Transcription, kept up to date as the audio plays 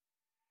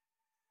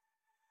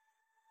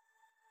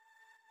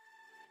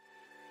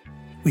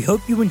We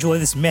hope you enjoy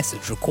this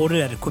message recorded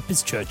at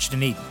Equippers Church,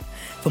 Dunedin.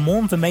 For more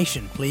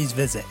information, please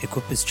visit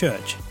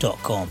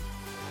equipperschurch.com.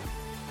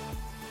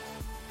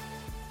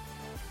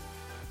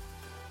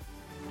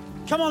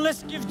 Come on,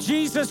 let's give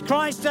Jesus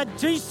Christ a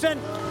decent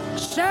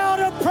shout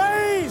of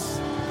praise.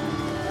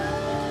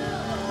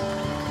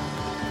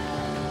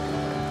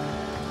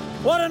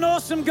 What an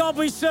awesome God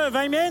we serve,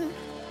 amen?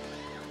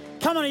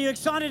 Come on, are you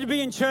excited to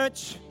be in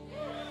church?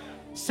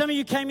 Some of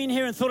you came in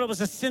here and thought it was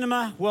a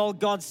cinema. Well,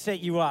 God set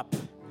you up.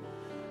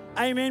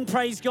 Amen,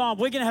 praise God.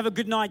 We're going to have a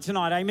good night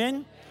tonight,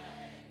 amen?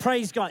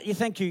 Praise God. Yeah,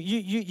 thank you.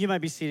 You may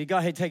be seated. Go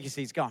ahead, take your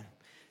seats, go on.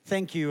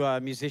 Thank you,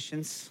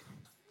 musicians.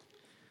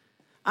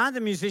 Aren't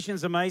the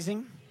musicians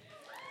amazing?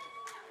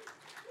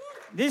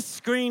 This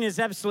screen is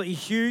absolutely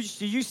huge.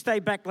 Do you stay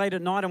back late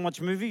at night and watch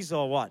movies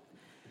or what?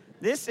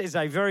 This is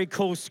a very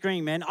cool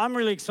screen, man. I'm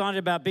really excited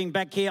about being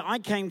back here. I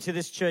came to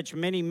this church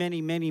many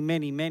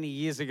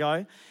years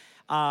ago.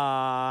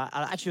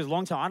 Actually, it was a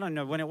long time. I don't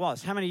know when it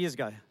was. How many years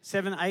ago?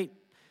 7, 8,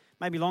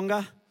 maybe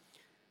longer?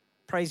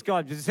 Praise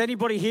God. Is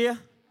anybody here?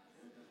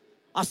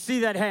 I see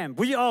that hand.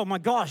 Oh, my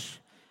gosh.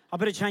 I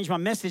better change my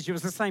message. It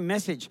was the same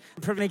message.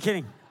 I'm probably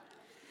kidding.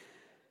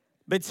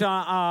 But,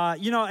 how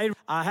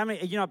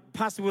many,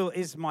 Pastor Will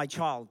is my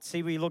child.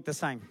 See, we look the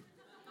same.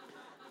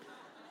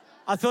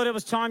 I thought it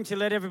was time to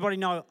let everybody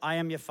know I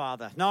am your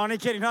father. No, I'm not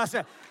kidding. No, it's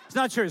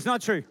not true. It's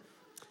not true.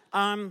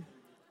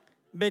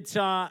 But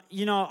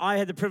I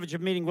had the privilege of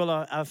meeting Will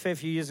a fair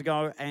few years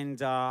ago,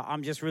 and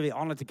I'm just really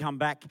honored to come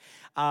back.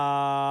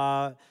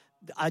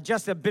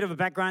 Just a bit of a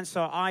background.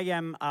 So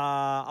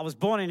I was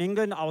born in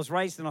England. I was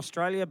raised in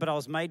Australia, but I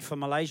was made for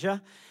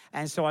Malaysia.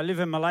 And so I live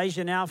in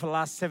Malaysia now for the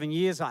last 7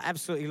 years. I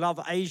absolutely love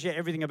Asia,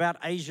 everything about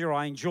Asia.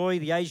 I enjoy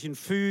the Asian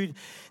food,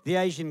 the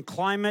Asian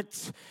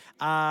climate,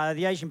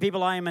 the Asian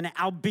people. I am an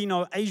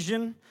albino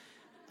Asian.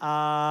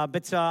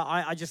 But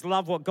I just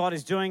love what God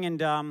is doing.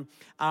 And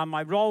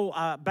my role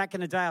back in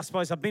the day, I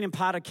suppose, I've been in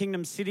part of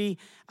Kingdom City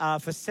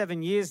for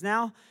 7 years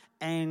now.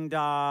 And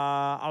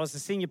I was the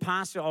senior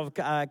pastor of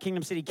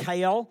Kingdom City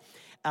KL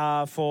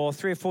for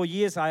 3 or 4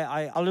 years,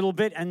 a little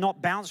bit, and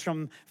not bounced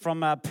from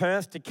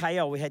Perth to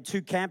KL. We had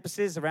 2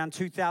 campuses, around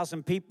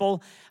 2,000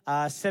 people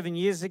 7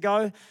 years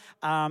ago.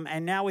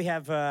 And now we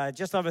have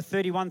just over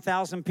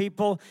 31,000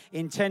 people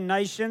in 10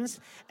 nations.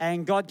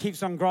 And God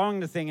keeps on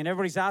growing the thing. And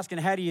everybody's asking,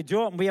 how do you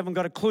do it? And we haven't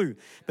got a clue.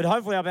 But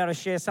hopefully I'll be able to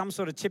share some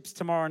sort of tips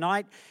tomorrow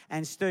night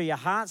and stir your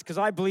hearts, because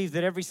I believe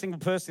that every single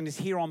person is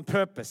here on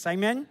purpose.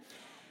 Amen?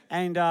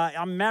 And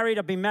I'm married.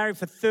 I've been married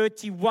for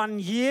 31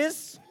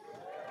 years.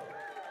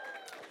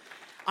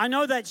 I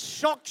know that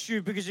shocks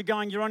you because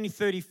you're only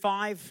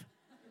 35.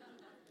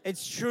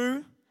 It's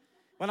true.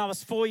 When I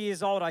was 4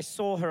 years old, I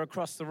saw her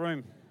across the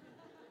room.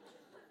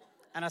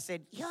 And I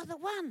said, you're the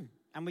one.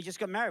 And we just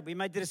got married. We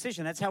made the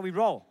decision. That's how we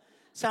roll.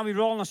 That's how we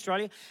roll in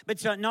Australia.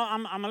 But no,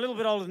 I'm a little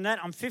bit older than that.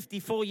 I'm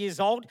 54 years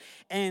old.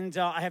 And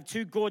I have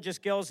 2 gorgeous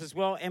girls as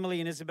well, Emily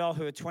and Isabel,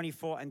 who are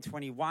 24 and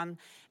 21.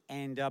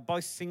 And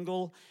both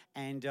single,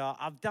 and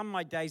I've done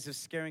my days of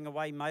scaring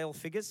away male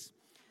figures.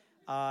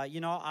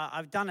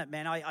 I've done it,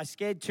 man. I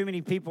scared too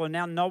many people, and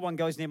now no one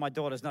goes near my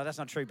daughters. No, that's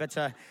not true, but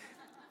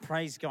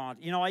praise God.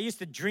 I used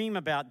to dream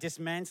about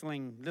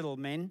dismantling little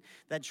men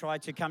that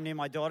tried to come near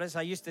my daughters.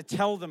 I used to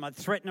tell them, I'd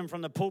threaten them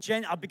from the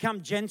pulpit. I've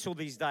become gentle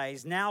these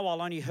days. Now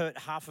I'll only hurt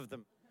half of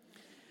them.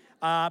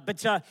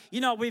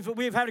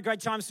 We've had a great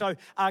time. So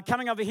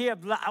coming over here,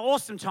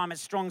 awesome time at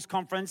Strong's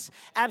Conference.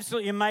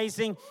 Absolutely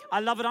amazing.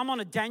 I love it. I'm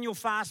on a Daniel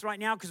fast right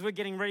now because we're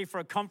getting ready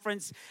for a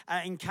conference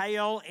in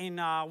KL in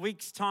a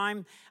week's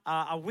time.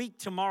 A week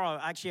tomorrow,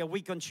 actually a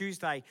week on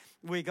Tuesday,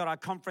 we got our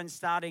conference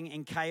starting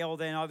in KL,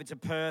 then over to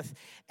Perth,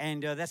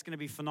 and that's going to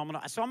be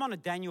phenomenal. So I'm on a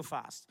Daniel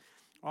fast.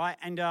 All right,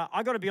 and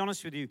I got to be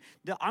honest with you.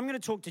 I'm going to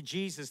talk to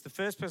Jesus. The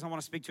first person I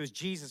want to speak to is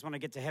Jesus when I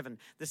get to heaven.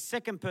 The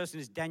second person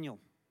is Daniel.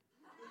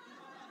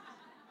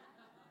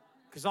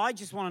 Because I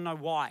just want to know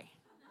why.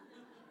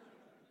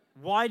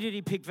 Why did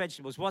he pick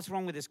vegetables? What's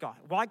wrong with this guy?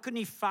 Why couldn't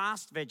he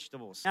fast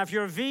vegetables? Now, if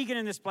you're a vegan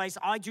in this place,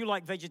 I do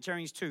like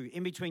vegetarians too,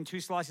 in between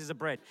 2 slices of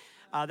bread.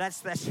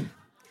 That's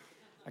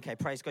okay,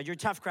 praise God. You're a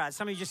tough crowd.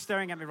 Some of you just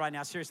staring at me right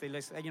now. Seriously,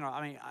 listen,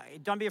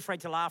 don't be afraid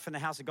to laugh in the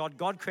house of God.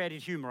 God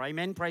created humor,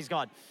 amen? Praise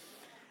God.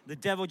 The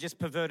devil just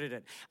perverted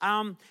it.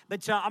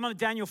 But I'm on a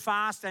Daniel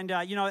fast, and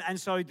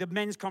so the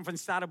men's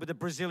conference started with a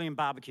Brazilian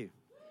barbecue.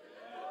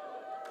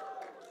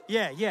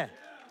 Yeah.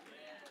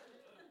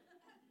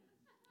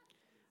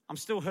 I'm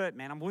still hurt,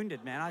 man. I'm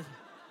wounded, man.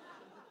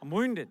 I'm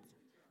wounded.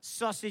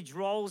 Sausage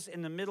rolls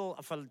in the middle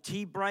of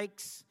tea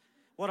breaks.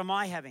 What am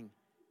I having?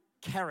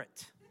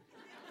 Carrot.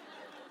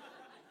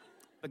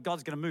 But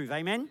God's going to move,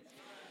 amen?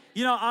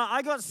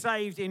 I got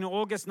saved in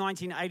August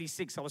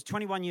 1986. I was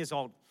 21 years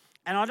old.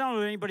 And I don't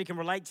know if anybody can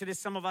relate to this.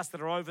 Some of us that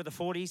are over the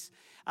 40s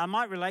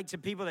might relate to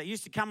people that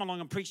used to come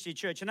along and preach to your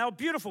church. And they were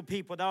beautiful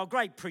people. They were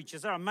great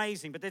preachers. They're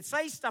amazing. But they'd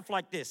say stuff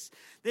like this.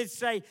 They'd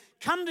say,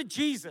 come to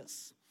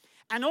Jesus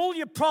and all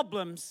your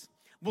problems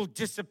will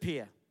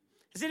disappear.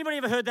 Has anybody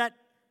ever heard that?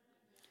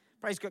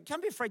 Praise God.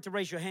 Don't be afraid to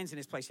raise your hands in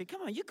this place. Here,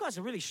 come on, you guys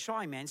are really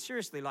shy, man.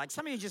 Seriously, like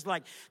some of you just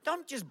like,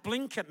 don't just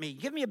blink at me.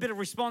 Give me a bit of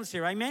response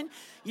here, amen?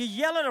 You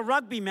yell at a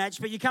rugby match,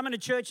 but you come into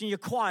church and you're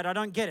quiet. I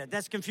don't get it.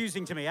 That's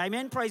confusing to me,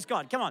 amen? Praise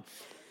God. Come on.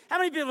 How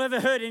many people have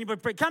ever heard anybody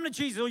pray? Come to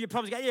Jesus, all your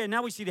problems go, yeah,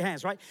 now we see the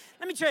hands, right?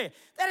 Let me tell you,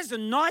 that is a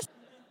nice,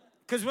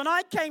 because when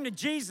I came to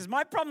Jesus,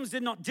 my problems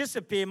did not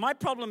disappear. My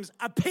problems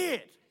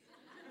appeared.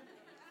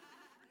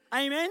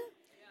 Amen?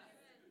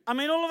 I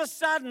mean, all of a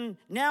sudden,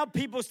 now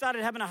people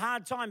started having a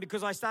hard time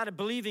because I started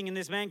believing in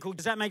this man called,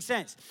 does that make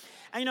sense?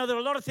 And there are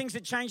a lot of things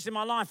that changed in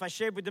my life. I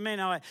shared with the men,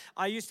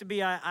 I used to be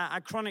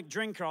a chronic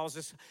drinker.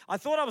 I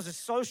thought I was a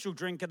social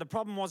drinker. The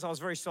problem was I was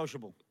very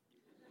sociable.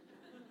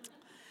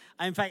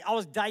 In fact, I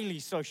was daily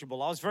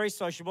sociable. I was very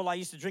sociable. I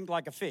used to drink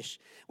like a fish,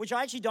 which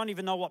I actually don't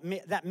even know what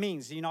that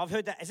means. I've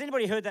heard that. Has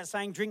anybody heard that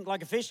saying, drink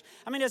like a fish?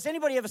 I mean, has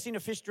anybody ever seen a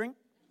fish drink?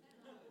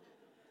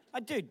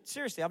 Dude,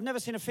 seriously, I've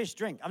never seen a fish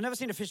drink. I've never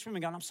seen a fish swim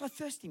and going, I'm so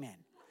thirsty, man.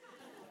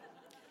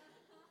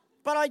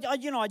 But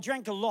I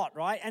drank a lot,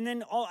 right? And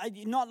then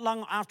not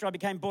long after I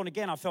became born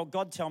again, I felt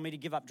God tell me to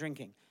give up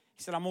drinking.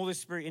 He said, I'm all this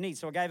spirit you need.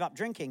 So I gave up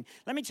drinking.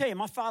 Let me tell you,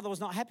 my father was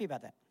not happy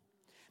about that.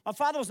 My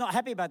father was not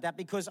happy about that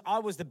because I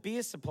was the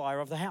beer supplier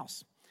of the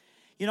house.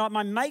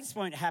 My mates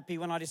weren't happy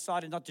when I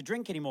decided not to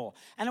drink anymore.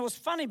 And it was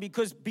funny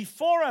because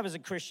before I was a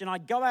Christian,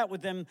 I'd go out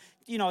with them,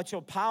 to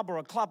a pub or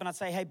a club, and I'd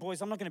say, hey,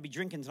 boys, I'm not going to be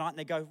drinking tonight. And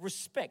they go,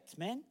 respect,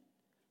 man,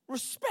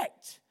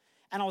 respect.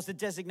 And I was the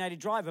designated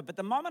driver. But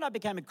the moment I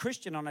became a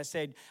Christian and I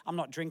said, I'm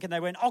not drinking,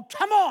 they went, oh,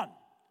 come on.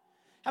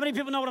 How many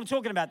people know what I'm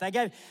talking about? They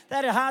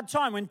had a hard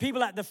time. When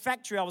people at the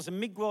factory, I was a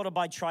MIG welder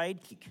by trade.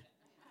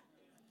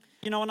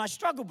 And I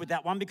struggled with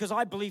that one because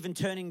I believe in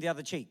turning the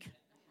other cheek.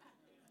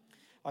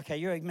 Okay,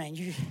 you're a man,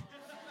 you...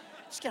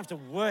 Just going to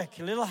have to work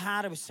a little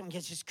harder with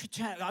something.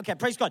 Okay,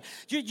 praise God.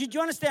 Do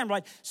you understand,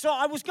 right? So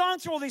I was going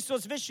through all these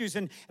sorts of issues,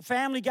 and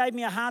family gave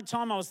me a hard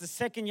time. I was the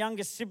second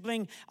youngest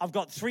sibling. I've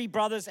got 3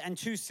 brothers and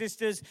 2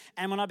 sisters,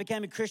 and when I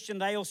became a Christian,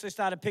 they also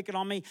started picking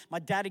on me. My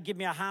dad would give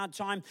me a hard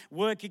time.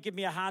 Work would give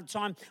me a hard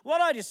time. What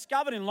I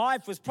discovered in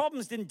life was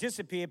problems didn't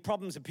disappear,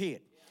 problems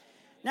appeared.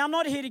 Now, I'm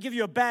not here to give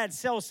you a bad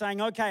sell saying,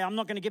 okay, I'm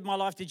not going to give my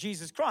life to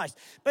Jesus Christ.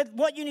 But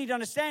what you need to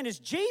understand is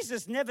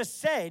Jesus never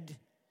said,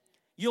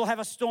 you'll have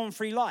a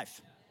storm-free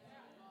life.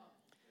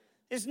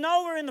 There's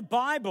nowhere in the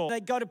Bible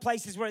they go to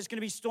places where it's going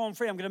to be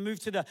storm-free. I'm going to move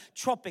to the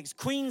tropics.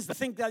 Queensland, I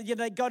think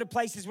they go to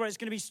places where it's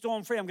going to be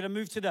storm-free. I'm going to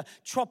move to the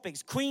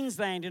tropics.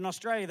 Queensland in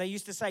Australia, they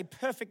used to say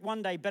perfect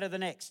one day, better the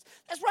next.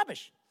 That's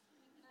rubbish.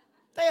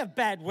 They have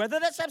bad weather.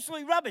 That's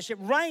absolutely rubbish. It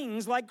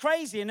rains like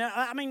crazy. And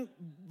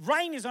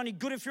rain is only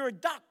good if you're a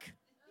duck.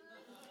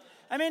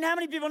 How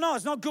many people know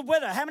it's not good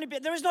weather?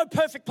 There is no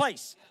perfect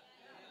place.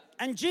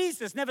 And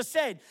Jesus never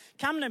said,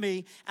 come to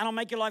me and I'll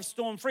make your life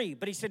storm-free.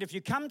 But he said, if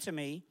you come to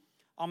me,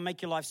 I'll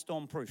make your life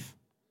storm-proof.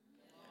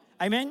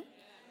 Amen?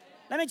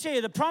 Let me tell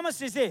you, the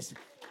promise is this.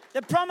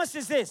 The promise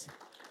is this.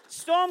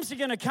 Storms are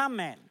going to come,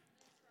 man.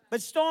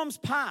 But storms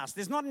pass.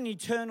 There's not an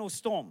eternal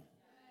storm.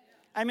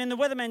 The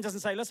weatherman doesn't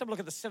say, let's have a look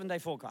at the 7-day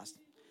forecast.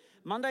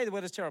 Monday, the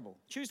weather's terrible.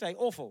 Tuesday,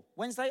 awful.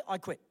 Wednesday, I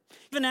quit.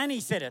 Even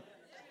Annie said it.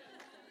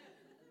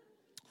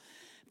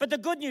 But the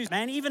good news,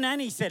 man, even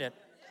Annie said it.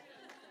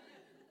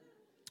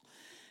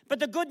 But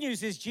the good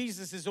news is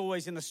Jesus is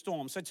always in the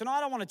storm. So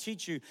tonight I want to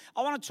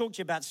talk to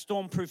you about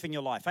storm-proofing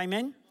your life.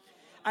 Amen?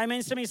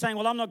 Amen. Some of you are saying,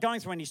 well, I'm not going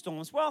through any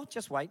storms. Well,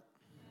 just wait.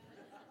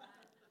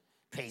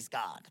 Praise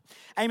God.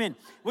 Amen.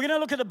 We're going to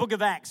look at the book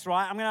of Acts,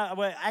 right?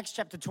 Acts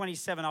chapter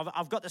 27.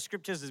 I've got the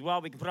scriptures as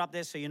well. We can put it up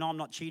there so you know I'm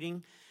not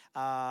cheating.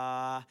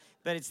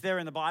 But it's there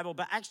in the Bible.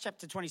 But Acts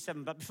chapter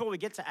 27. But before we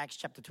get to Acts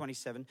chapter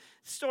 27,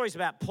 the story's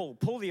about Paul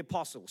the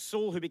apostle,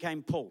 Saul who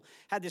became Paul,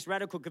 had this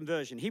radical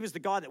conversion. He was the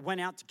guy that went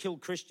out to kill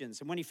Christians.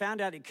 And when he found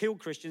out he killed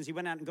Christians, he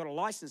went out and got a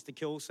license to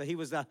kill. So he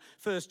was the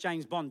first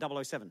James Bond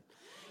 007.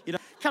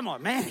 Come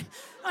on, man.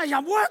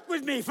 Work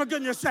with me, for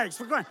goodness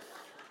sakes.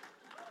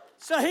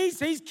 So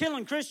he's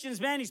killing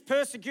Christians, man. He's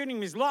persecuting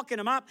them. He's locking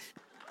them up.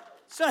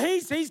 So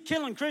he's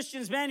killing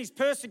Christians, man. He's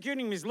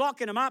persecuting them. He's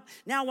locking them up.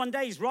 Now one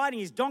day he's riding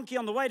his donkey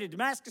on the way to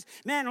Damascus.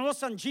 Man, and all of a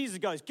sudden Jesus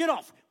goes, get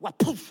off. Well,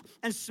 poof,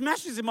 and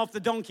smashes him off the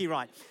donkey,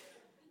 right?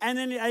 And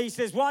then he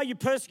says, why are you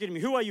persecuting me?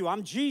 Who are you?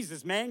 I'm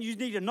Jesus, man. You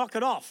need to knock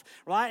it off,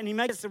 right? And he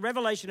makes the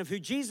revelation of who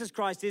Jesus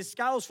Christ is.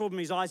 Scales fall from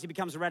his eyes. He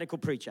becomes a radical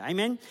preacher.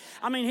 Amen?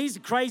 He's a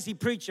crazy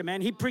preacher,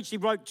 man. He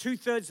wrote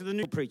 2/3 of the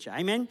New Preacher.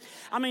 Amen?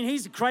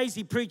 He's a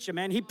crazy preacher,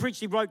 man. He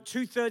wrote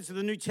 2/3 of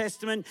the New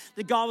Testament.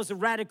 The guy was a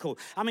radical.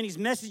 His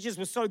messages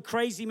were so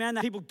crazy, man,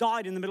 that people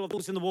died in the middle of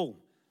holes in the wall.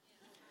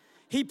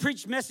 He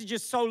preached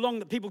messages so long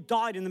that people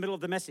died in the middle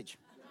of the message.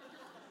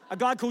 A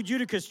guy called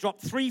Eutychus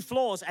dropped 3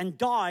 floors and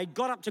died,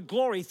 got up to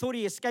glory, thought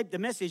he escaped the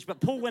message, but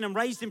Paul went and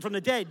raised him from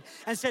the dead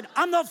and said,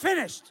 I'm not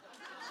finished.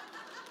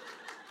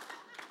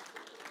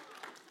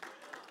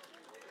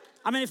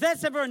 If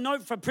that's ever a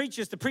note for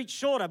preachers to preach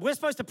shorter, we're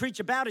supposed to preach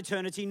about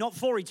eternity, not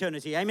for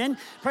eternity. Amen?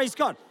 Praise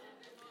God.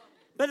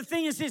 But the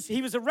thing is this,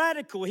 he was a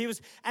radical.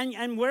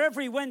 And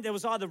wherever he went, there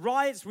was either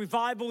riots,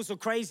 revivals, or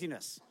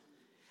craziness.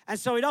 And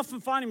so he'd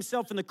often find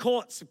himself in the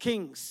courts of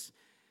kings.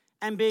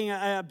 and being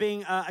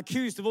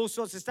accused of all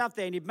sorts of stuff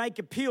there. And he'd make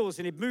appeals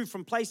and he'd move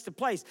from place to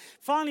place.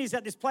 Finally, he's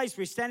at this place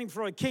where he's standing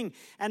before a king,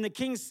 and the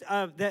king's,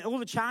 all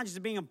the charges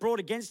are being brought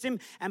against him.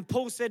 And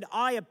Paul said,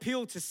 I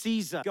appeal to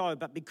Caesar. Go,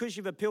 but because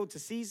you've appealed to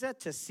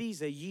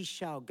Caesar ye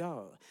shall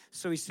go.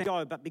 So he said,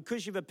 go, but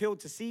because you've appealed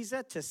to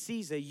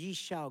Caesar ye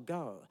shall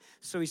go.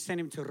 So he sent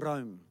him to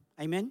Rome.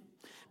 Amen.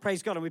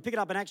 Praise God. And we pick it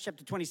up in Acts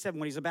chapter 27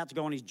 when he's about to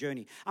go on his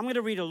journey. I'm going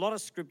to read a lot of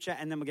scripture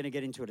and then we're going to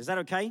get into it. Is that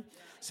okay?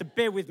 So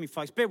bear with me,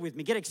 folks. Bear with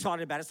me. Get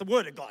excited about it. It's the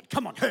word of God.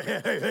 Come on.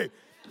 Hey.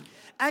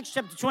 Acts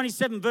chapter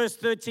 27, verse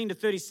 13 to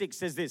 36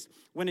 says this.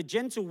 When a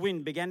gentle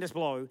wind began to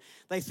blow,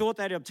 they thought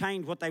they'd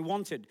obtained what they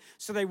wanted.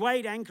 So they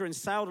weighed anchor and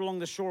sailed along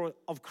the shore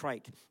of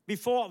Crete.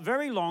 Before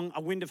very long,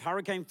 a wind of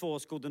hurricane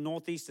force called the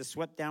northeaster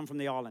swept down from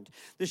the island.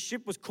 The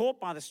ship was caught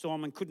by the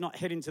storm and could not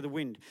head into the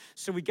wind.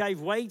 So we gave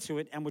way to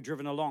it and were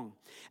driven along.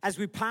 As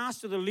we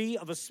passed to the lee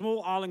of a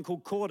small island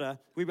called Corda,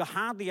 we were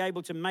hardly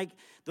able to make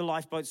the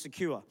lifeboat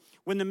secure.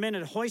 When the men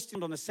had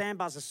hoisted on the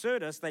sandbars of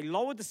Syrtis, they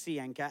lowered the sea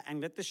anchor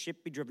and let the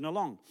ship be driven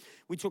along.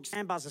 We took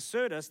sandbars of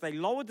Syrtis, they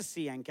lowered the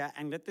sea anchor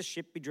and let the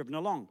ship be driven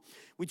along.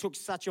 We took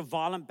such a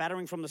violent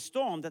battering from the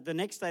storm that the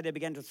next day they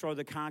began to throw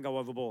the cargo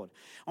overboard.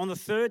 On the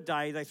third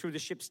day, they threw the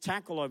ship's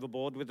tackle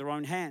overboard with their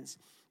own hands.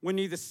 When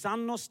neither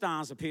sun nor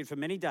stars appeared for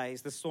many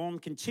days, the storm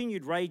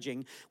continued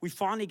raging. We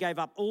finally gave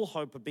up all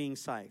hope of being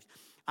saved.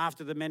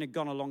 After the men had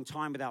gone a long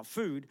time without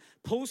food,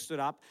 Paul stood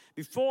up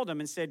before them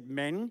and said,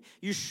 men,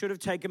 you should have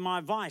taken my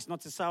advice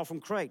not to sail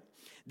from Crete.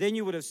 Then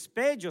you would have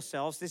spared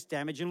yourselves this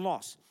damage and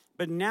loss.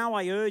 But now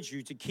I urge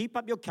you to keep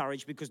up your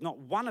courage, because not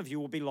one of you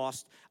will be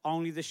lost,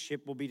 only the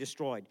ship will be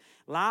destroyed.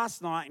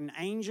 Last night, an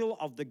angel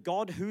of the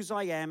God whose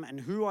I am and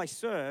who I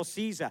serve,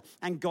 Caesar,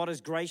 and God has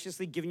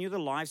graciously given you the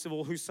lives of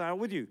all who sail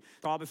with you.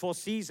 Trial before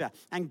Caesar,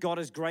 and God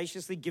has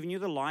graciously given you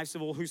the lives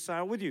of all who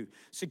sail with you.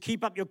 So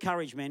keep up your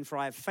courage, men, for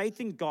I have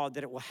faith in God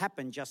that it will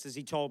happen just as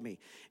he told me.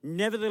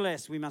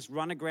 Nevertheless, we must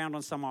run aground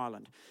on some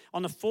island.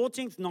 On the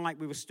 14th night,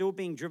 we were still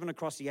being driven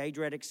across the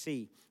Adriatic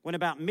Sea. When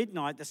about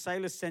midnight, the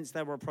sailors sensed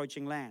they were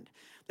approaching land.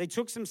 They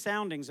took some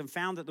soundings and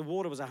found that the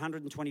water was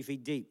 120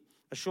 feet deep.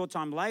 A short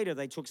time later,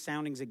 they took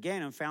soundings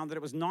again and found that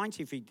it was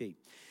 90 feet deep.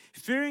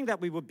 Fearing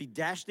that we would be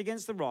dashed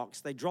against the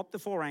rocks, they dropped the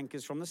 4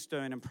 anchors from the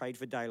stern and prayed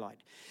for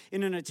daylight.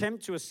 In an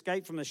attempt to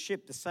escape from the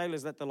ship, the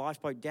sailors let the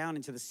lifeboat down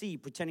into the sea,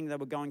 pretending they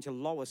were going to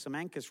lower some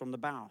anchors from the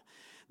bow.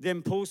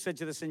 Then Paul said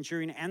to the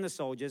centurion and the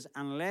soldiers,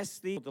 unless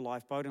the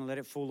lifeboat and let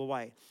it fall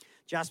away.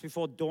 Just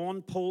before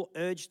dawn, Paul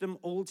urged them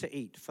all to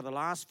eat. For the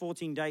last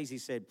 14 days, he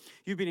said,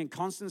 you've been in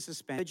constant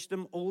suspense. Urged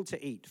them all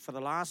to eat. For the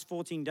last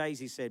 14 days,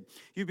 he said,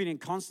 you've been in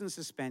constant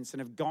suspense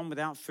and have gone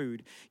without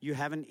food. You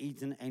haven't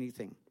eaten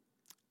anything.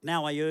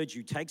 Now I urge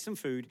you, take some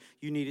food.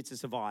 You need it to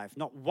survive.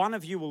 Not one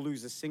of you will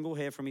lose a single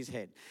hair from his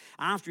head.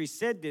 After he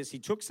said this, he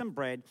took some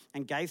bread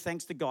and gave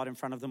thanks to God in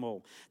front of them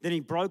all. Then he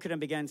broke it and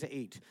began to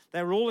eat.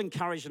 They were all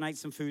encouraged and ate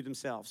some food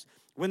themselves.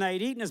 When they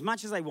had eaten as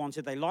much as they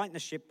wanted, they lightened the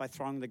ship by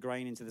throwing the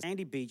grain into the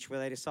sandy beach, where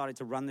they decided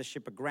to run the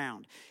ship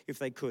aground if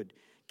they could.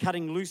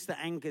 Cutting loose the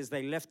anchors,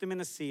 they left them in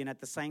the sea, and at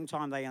the same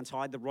time they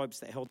untied the ropes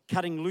that held.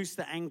 Cutting loose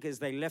the anchors,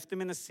 they left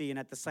them in the sea, and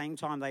at the same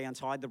time they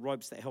untied the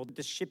ropes that held.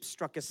 The ship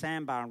struck a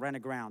sandbar and ran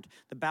aground.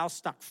 The bow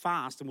stuck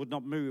fast and would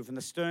not move, and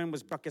the stern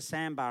was struck a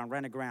sandbar and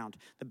ran aground.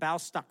 The bow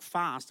stuck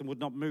fast and would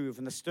not move,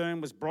 and the stern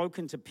was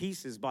broken to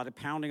pieces by the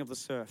pounding of the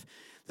surf.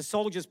 The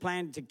soldiers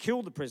planned to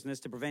kill the prisoners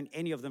to prevent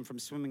any of them from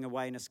swimming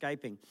away and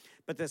escaping.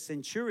 But the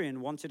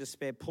centurion wanted to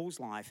spare Paul's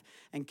life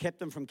and kept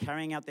them from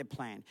carrying out their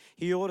plan.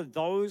 He ordered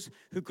those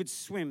who could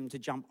swim to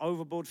jump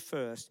overboard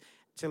first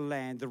to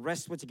land. The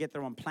rest were to get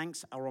there on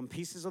planks or on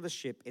pieces of the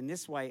ship. In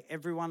this way,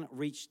 everyone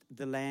reached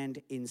the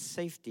land in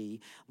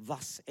safety.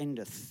 Thus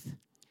endeth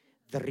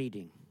the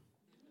reading.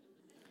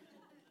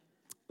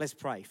 Let's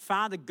pray.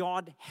 Father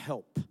God,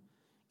 help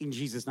in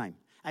Jesus' name.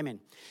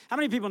 Amen. How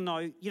many people know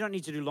you don't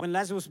need to do long? When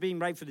Lazarus was being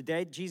raised from the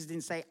dead, Jesus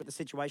didn't say what the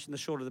situation, the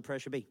shorter the prayer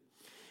should be.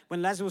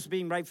 When Lazarus was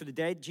being raised from the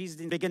dead, Jesus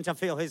didn't begin to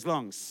feel his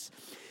lungs.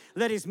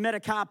 Let his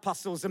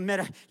metacarpals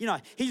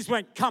and he just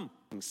went, come.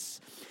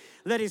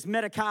 Let his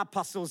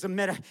metacarpals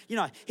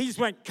and he just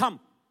went, come.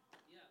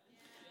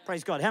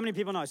 Praise God. How many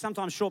people know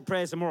sometimes short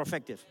prayers are more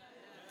effective?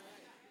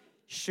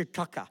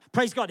 Shikaka.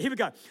 Praise God. Here we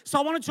go. So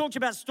I want to talk to you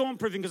about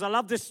stormproofing because I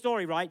love this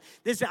story, right?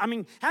 How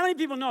many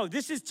people know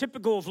this is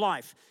typical of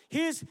life?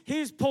 Here's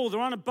Paul. They're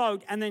on a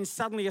boat and then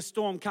suddenly a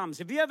storm comes.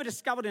 Have you ever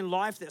discovered in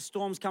life that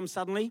storms come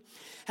suddenly?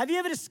 Have you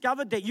ever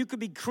discovered that you could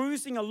be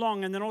cruising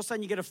along and then all of a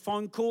sudden you get a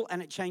phone call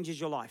and it changes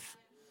your life?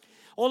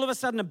 All of a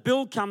sudden a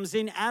bill comes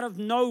in out of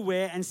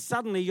nowhere and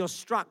suddenly you're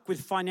struck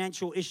with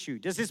financial issue.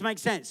 Does this make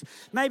sense?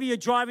 Maybe you're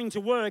driving to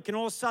work and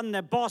all of a sudden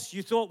their boss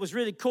you thought was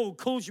really cool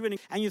calls you in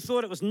and you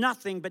thought it was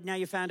nothing, but now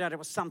you found out it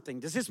was something.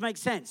 Does this make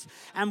sense?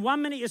 And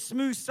 1 minute you're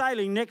smooth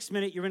sailing, next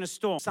minute you're in a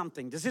storm.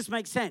 Something. Does this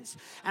make sense?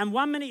 And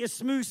 1 minute you're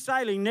smooth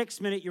sailing, next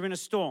minute you're in a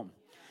storm.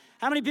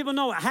 How many people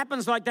know it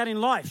happens like that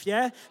in life,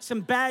 yeah? Some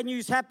bad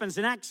news happens,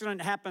 an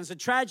accident happens, a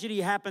tragedy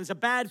happens, a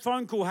bad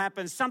phone call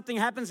happens, something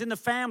happens in the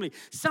family,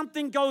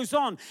 something goes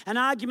on, an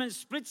argument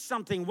splits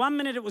something. 1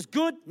 minute it was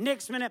good,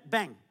 next minute,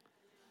 bang.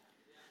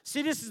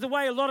 See, this is the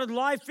way a lot of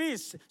life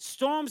is.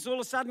 Storms all of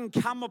a sudden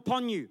come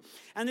upon you.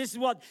 And this is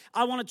what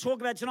I want to talk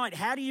about tonight.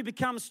 How do you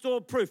become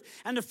storm-proof?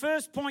 And the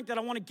first point that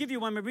I want to give you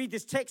when we read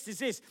this text is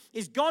this,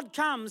 is God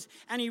comes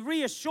and he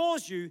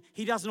reassures you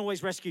he doesn't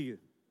always rescue you.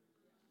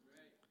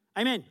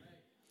 Amen.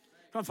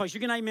 Come on, folks, you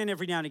can amen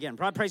every now and again,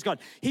 right? Praise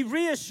God. He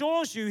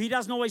reassures you he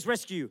doesn't always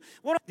rescue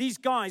you. These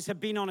guys have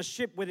been on a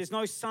ship where there's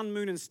no sun,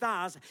 moon, and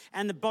stars,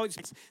 and the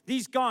boat's...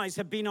 These guys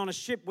have been on a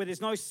ship where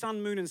there's no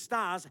sun, moon, and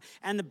stars,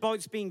 and the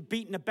boat's being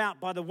beaten about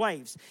by the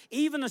waves.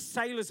 Even the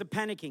sailors are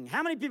panicking.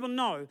 How many people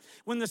know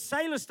when the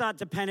sailors start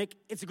to panic,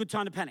 it's a good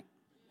time to panic?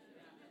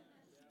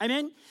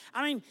 Amen?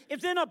 I mean,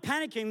 if they're not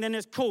panicking, then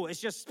it's cool.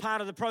 It's just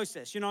part of the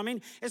process, you know what I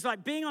mean? It's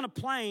like being on a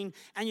plane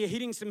and you're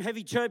hitting some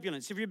heavy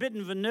turbulence. If you're a bit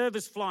of a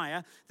nervous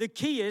flyer, the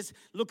key is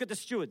look at the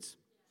stewards.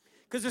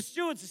 Because the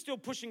stewards are still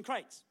pushing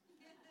crates.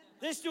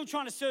 They're still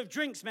trying to serve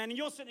drinks, man, and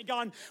you're sitting there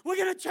going, we're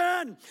going to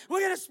turn. We're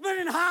going to split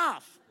in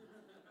half.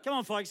 Come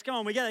on, folks, come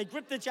on. They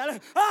grip the channel.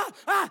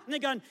 And they're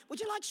going, would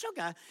you like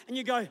sugar? And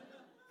you go,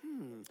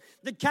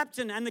 The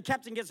captain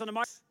gets on the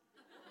mic.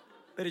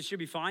 But it should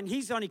be fine.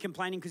 He's only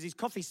complaining because his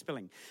coffee's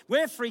spilling.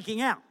 We're freaking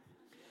out.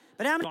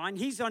 But how many?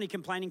 He's only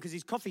complaining because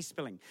his coffee's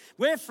spilling.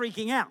 We're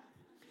freaking out.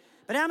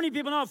 But how many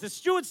people know if the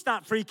stewards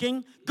start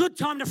freaking, good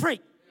time to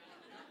freak?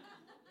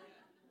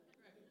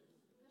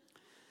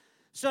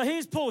 So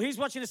here's Paul. He's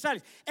watching the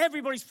sailors.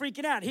 Everybody's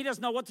freaking out. He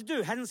doesn't know what to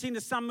do. Hasn't seen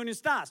the sun, moon, and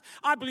stars.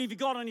 I believe he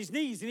got on his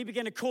knees and he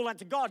began to call out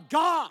to God.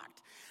 God,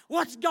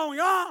 what's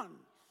going on?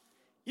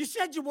 You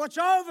said you'd watch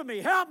over me.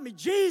 Help me,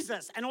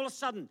 Jesus. And all of a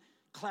sudden,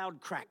 cloud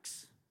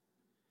cracks.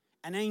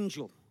 An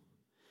angel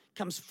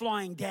comes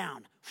flying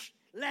down,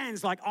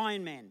 lands like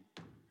Iron Man.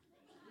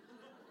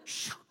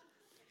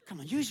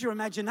 Come on, use your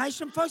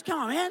imagination, folks. Come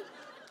on,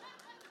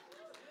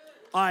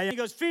 man. He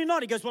goes, fear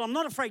not. He goes, well, I'm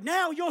not afraid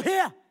now. You're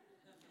here.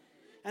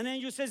 And the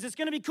angel says, it's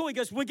going to be cool. He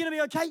goes, we're going to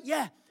be okay?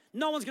 Yeah.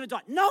 No one's going to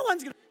die. No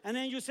one's going to. And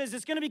the angel says,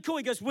 it's going to be cool.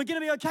 He goes, we're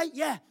going to be okay?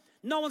 Yeah.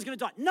 No one's going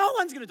to die. No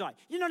one's going to die.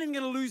 You're not even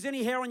going to lose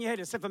any hair on your head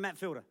except for Matt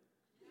Fielder.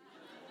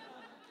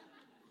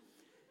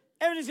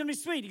 Everything's going to be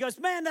sweet. He goes,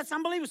 man, that's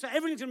unbelievable. So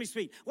everything's going to be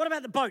sweet. What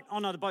about the boat? Oh,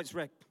 no, the boat's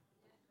wrecked.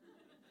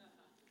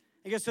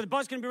 He goes, so the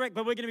boat's going to be wrecked,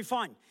 but we're going to be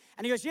fine.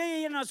 And he goes,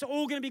 yeah, no, it's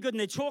all going to be good. And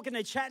they're talking,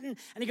 they're chatting.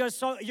 And he goes,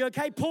 so are you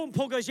okay, Paul? And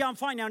Paul goes, yeah, I'm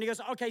fine now. And he goes,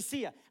 okay,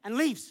 see ya. And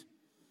leaves.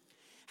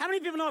 How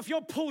many people know if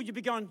you're Paul, you'd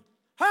be going,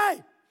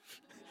 hey,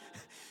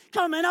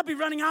 come on, man. I'll be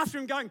running after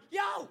him going,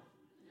 yo,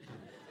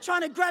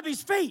 trying to grab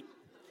his feet.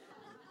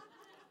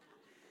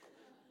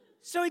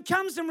 So he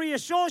comes and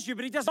reassures you,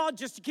 but he does not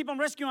just to keep on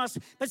rescuing us,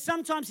 but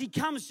sometimes he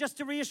comes just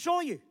to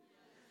reassure you.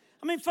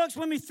 I mean, folks,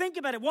 when we think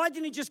about it, why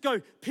didn't he just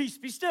go, peace,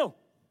 be still?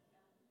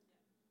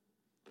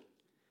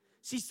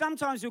 See,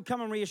 sometimes he'll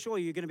come and reassure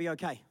you you're going to be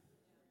okay.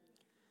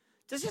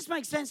 Does this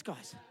make sense,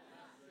 guys?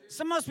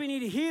 Some of us, we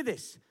need to hear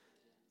this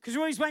because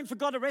we're always waiting for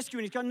God to rescue,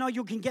 and he's going, no,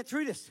 you can get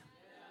through this.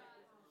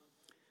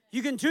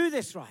 You can do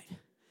this, right?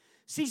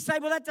 See, you say,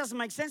 well, that doesn't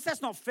make sense.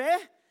 That's not fair.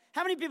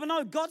 How many people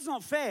know God's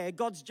not fair,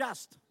 God's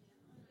just?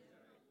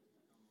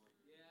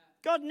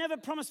 God never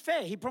promised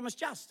fair. He promised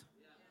just.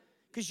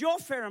 Because your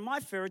fair and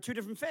my fair are two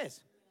different fairs.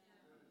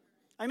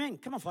 Amen.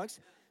 Come on, folks.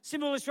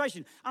 Simple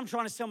illustration. I'm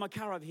trying to sell my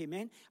car over here,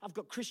 man. I've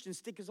got Christian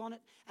stickers on it,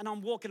 and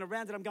I'm walking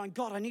around and I'm going,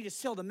 God, I need to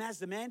sell the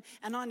Mazda, man,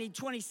 and I need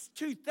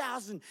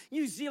 22,000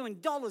 New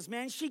Zealand dollars,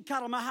 man.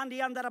 Shikara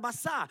mahandi andara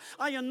basa.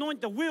 I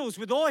anoint the wheels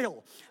with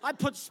oil. I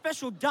put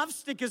special dove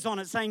stickers on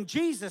it saying,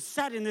 Jesus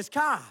sat in this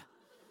car.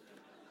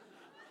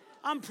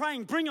 I'm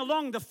praying, bring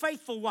along the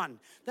faithful one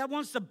that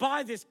wants to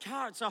buy this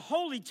car. It's a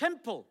holy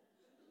temple.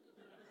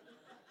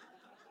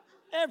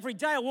 Every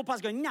day I walk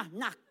past going, nah,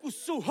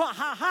 kusu, ha,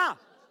 ha, ha.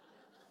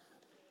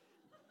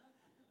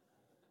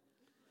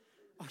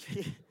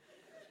 Okay.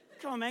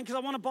 Come on, man, because I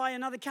want to buy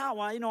another car.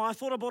 Well, I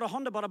thought I bought a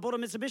Honda, but I bought a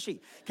Mitsubishi.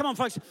 Come on,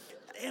 folks.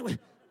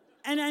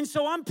 And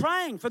so I'm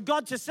praying for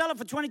God to sell it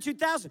for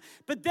 $22,000.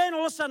 But then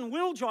all of a sudden,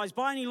 Will drives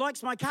by and he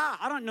likes my car.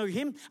 I don't know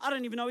him. I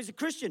don't even know he's a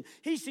Christian.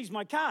 He sees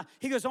my car.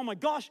 He goes, oh my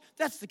gosh,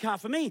 that's the car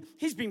for me.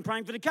 He's been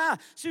praying for the car.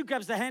 So he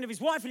grabs the hand of his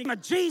wife and he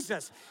goes,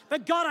 Jesus.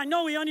 But God, I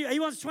know he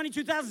wants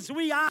 $22,000. So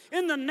we ask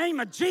in the name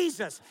of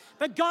Jesus.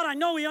 But God, I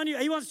know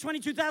he wants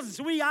 $22,000.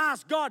 So we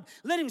ask God,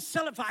 let him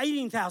sell it for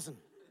 $18,000.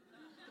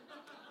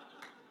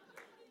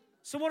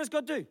 So what does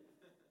God do?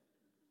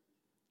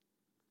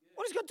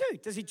 What does God do?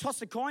 Does he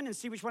toss a coin and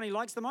see which one he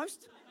likes the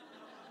most?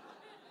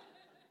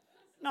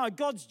 No,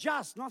 God's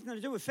just, nothing to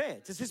do with fair.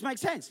 Does this make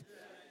sense?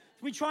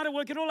 We try to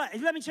work it all out.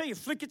 Let me tell you,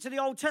 flick it to the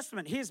Old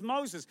Testament. Here's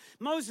Moses.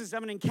 Moses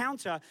has an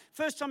encounter.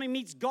 First time he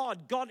meets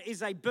God, God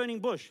is a burning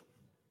bush.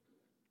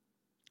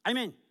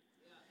 Amen.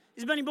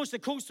 There's a burning bush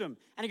that calls to him.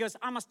 And he goes,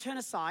 I must turn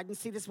aside and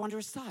see this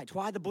wondrous sight.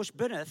 Why the bush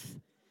burneth,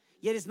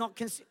 yet is not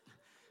consumed.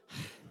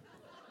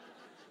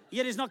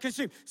 Yet is not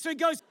consumed. So he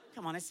goes,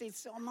 come on,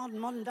 it's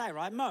modern day,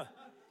 right? Mo,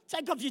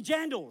 take off your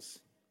jandals.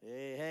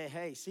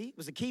 Hey, see? It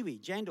was a Kiwi,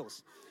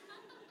 jandals.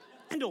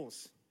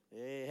 Jandals.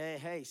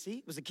 Hey, see?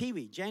 It was a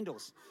Kiwi,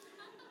 jandals.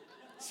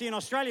 See, in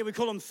Australia, we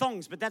call them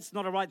thongs, but that's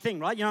not a right thing,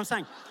 right? You know what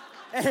I'm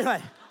saying?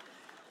 Anyway.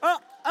 Oh,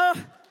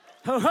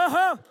 ho, ho,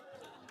 ho.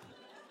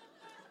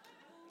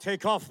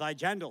 take off thy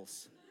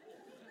jandals.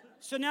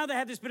 So now they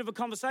have this bit of a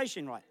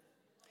conversation, right?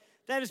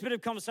 They have this bit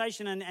of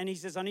conversation, and he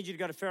says, I need you to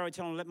go to Pharaoh,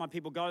 tell him to let my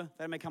people go.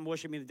 They may come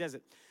worship me in the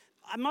desert.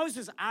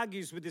 Moses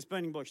argues with this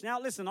burning bush. Now,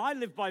 listen, I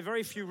live by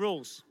very few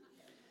rules.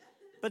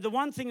 But the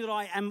one thing that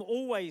I am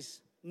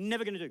always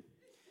never going to do,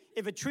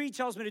 if a tree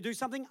tells me to do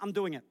something, I'm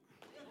doing it.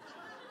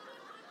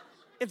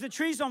 If the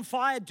tree's on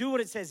fire, do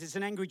what it says. It's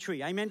an angry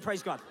tree. Amen.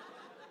 Praise God.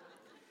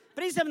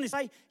 But he's having to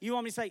say, you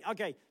want me to say,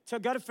 okay, so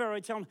go to Pharaoh,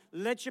 tell him,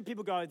 let your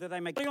people go that they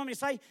may. What do you want me to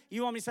say?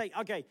 You want me to say,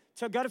 okay,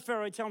 so go to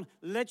Pharaoh, tell him,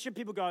 let your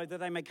people go that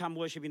they may come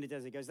worship in the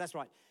desert. He goes, that's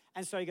right.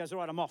 And so he goes, all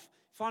right, I'm off.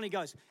 Finally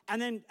goes.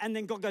 And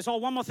then God goes, oh,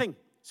 one more thing.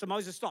 So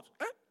Moses stops.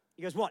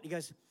 He goes, what? He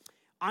goes,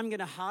 I'm going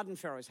to harden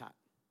Pharaoh's heart,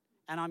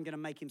 and I'm going to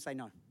make him say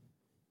no.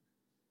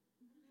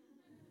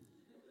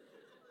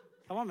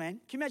 Come on,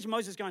 man. Can you imagine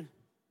Moses going,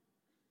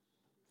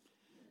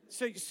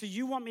 so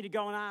you want me to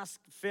go and ask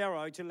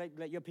Pharaoh to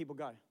let your people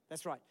go?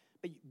 That's right.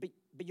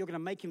 But you're going to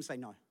make him say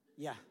no.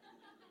 Yeah.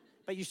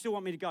 But you still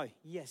want me to go?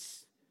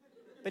 Yes.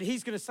 But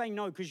he's going to say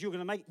no because you're going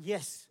to make,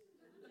 yes.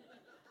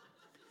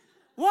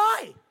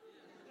 Why?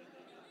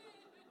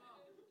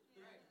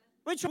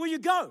 Which will you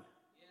go?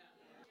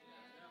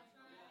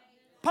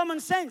 Common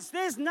sense.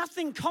 There's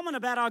nothing common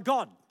about our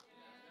God.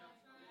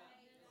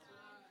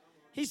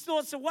 His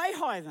thoughts are way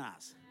higher than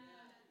ours.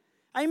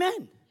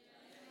 Amen.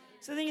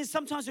 So the thing is,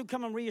 sometimes he'll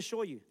come and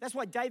reassure you. That's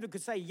why David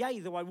could say,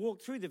 yea, though I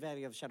walk through the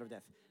valley of the shadow of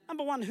death.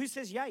 Number one, who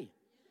says yea? He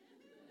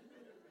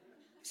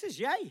says,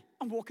 yea,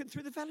 I'm walking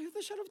through the valley of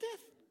the shadow of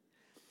death.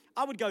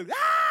 I would go,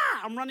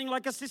 ah! I'm running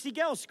like a sissy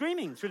girl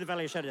screaming through the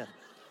valley of the shadow of death.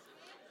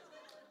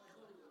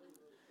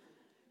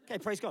 Okay,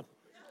 praise God.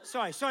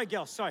 Sorry,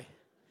 girls, sorry.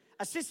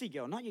 A sissy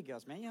girl, not you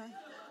girls, man. You know.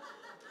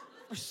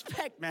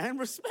 Respect, man,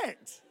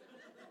 respect.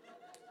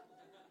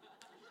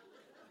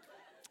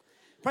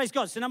 Praise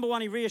God. So number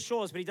one, he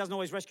reassures, but he doesn't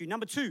always rescue.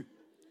 Number two,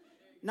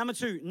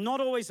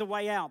 not always a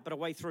way out, but a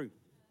way through.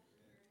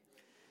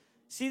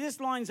 See, this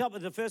lines up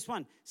with the first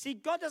one. See,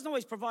 God doesn't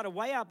always provide a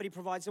way out, but he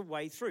provides a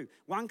way through.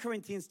 1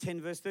 Corinthians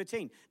 10, verse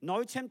 13.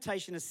 No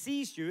temptation has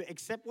seized you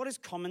except what is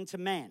common to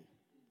man.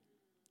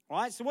 All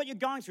right? So what you're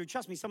going through,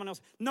 trust me, someone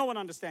else, no one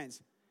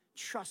understands.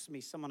 Trust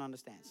me, someone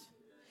understands.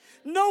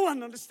 No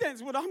one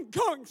understands what I'm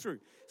going through.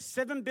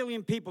 7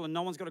 billion people and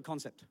no one's got a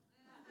concept.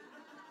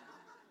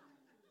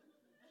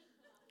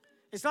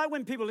 It's like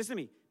when people, listen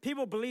to me,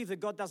 people believe that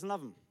God doesn't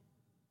love them.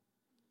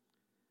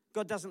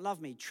 God doesn't love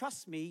me.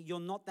 Trust me, you're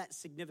not that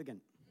significant.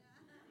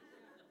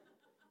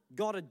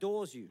 God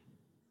adores you.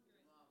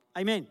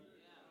 Amen.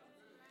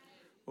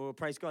 Oh,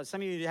 praise God.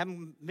 Some of you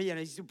haven't,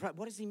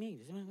 what does he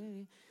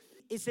mean?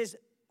 It says,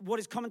 what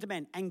is common to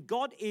man, and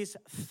God is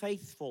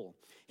faithful.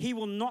 He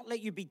will not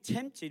let you be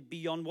tempted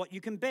beyond what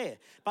you can bear.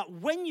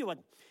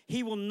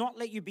 He will not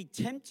let you be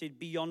tempted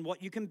beyond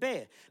what you can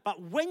bear.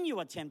 But when you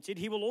are tempted,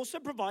 he will also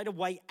provide a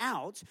way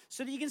out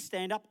so that you can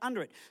stand up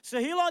under it. So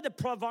he'll either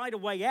provide a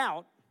way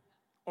out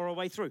or a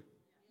way through.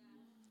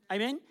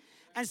 Amen?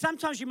 And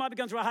sometimes you might be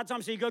going through a hard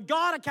time, so you go,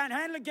 God, I can't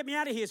handle it, get me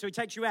out of here. So he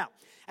takes you out.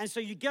 And so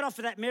you get off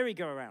of that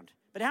merry-go-round.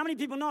 But how many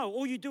people know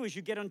all you do is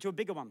you get onto a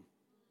bigger one?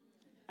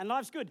 And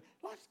life's good.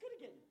 Life's good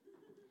again.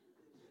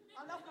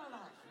 I love my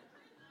life.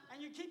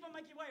 And you keep on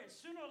making your way. And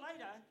sooner or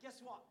later, guess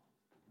what?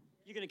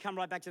 You're going to come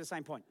right back to the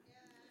same point.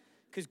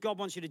 Because God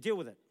wants you to deal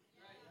with it.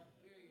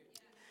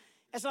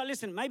 It's like,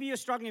 listen, maybe you're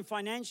struggling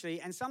financially,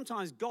 and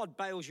sometimes God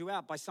bails you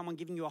out by someone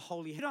giving you a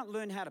holy. You don't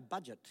learn how to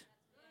budget.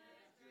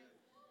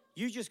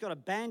 You just got a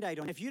Band-Aid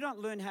on. If you don't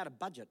learn how to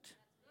budget,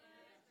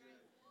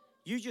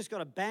 you just got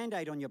a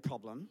Band-Aid on your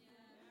problem,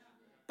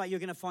 but you're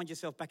going to find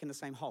yourself back in the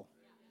same hole.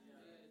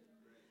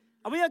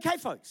 Are we okay,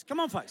 folks?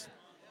 Come on, folks.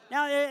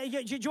 Now,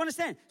 do you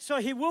understand? So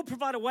he will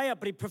provide a way up,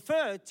 but he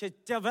preferred to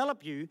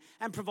develop you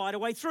and provide a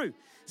way through.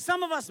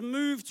 Some of us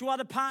move to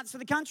other parts of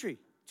the country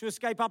to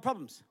escape our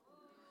problems.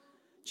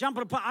 Jump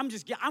on a plane.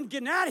 I'm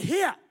getting out of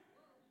here.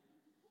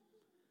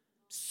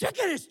 Sick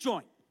of this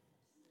joint.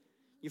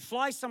 You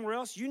fly somewhere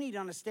else, you need to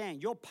understand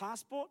your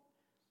passport,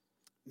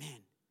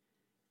 man,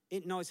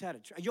 it knows how to.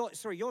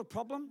 Your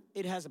problem,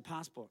 it has a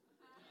passport.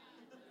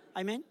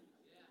 Amen?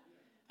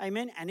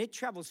 Amen. And it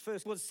travels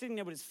first. Well, it's sitting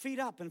there with its feet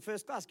up in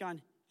first class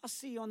going, I'll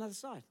see you on the other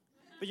side.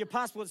 But your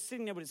passport's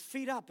sitting there with its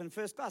feet up in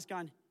first class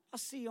going, I'll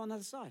see you on the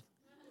other side.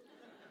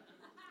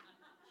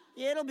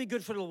 Yeah, it'll be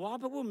good for a little while,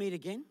 but we'll meet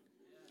again.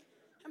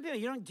 And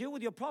you don't deal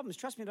with your problems.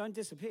 Trust me, don't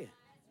disappear.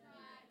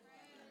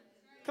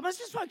 Come on,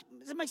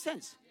 does it make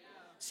sense?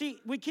 See,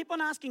 we keep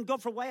on asking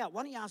God for a way out.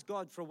 Why don't you ask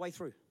God for a way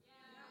through?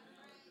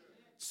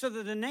 So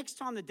that the next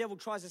time the devil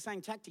tries the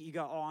same tactic, you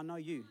go, oh, I know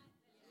you.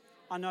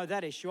 I know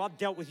that issue. I've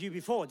dealt with you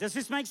before. Does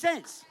this make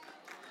sense?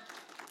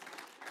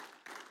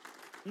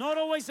 Not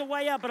always a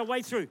way out, but a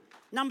way through.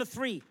 Number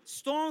 3,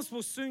 storms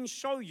will soon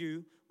show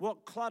you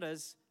what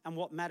clutters and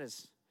what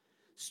matters.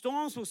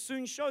 Storms will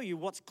soon show you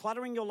what's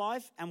cluttering your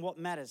life and what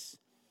matters.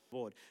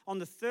 On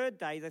the 3rd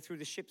day, they threw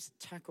the ship's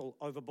tackle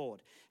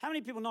overboard. How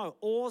many people know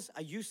oars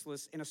are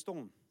useless in a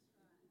storm?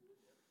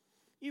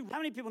 How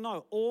many people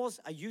know oars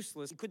are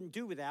useless? You couldn't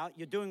do without,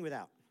 you're doing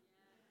without.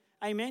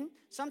 Amen?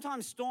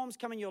 Sometimes storms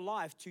come in your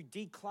life to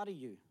declutter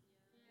you.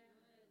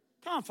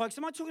 Come on, folks.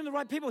 Am I talking to the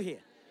right people here?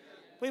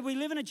 We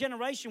live in a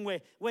generation where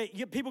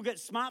people get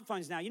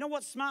smartphones now. You know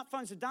what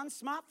smartphones have done?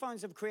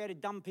 Smartphones have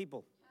created dumb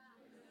people.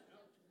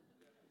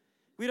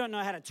 We don't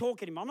know how to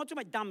talk anymore. I'm not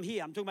talking about dumb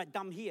here. I'm talking about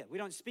dumb here. We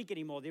don't speak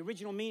anymore. The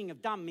original meaning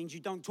of dumb means you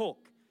don't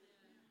talk,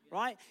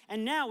 right?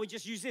 And now we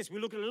just use this. We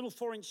look at a little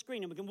 4-inch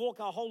screen and we can walk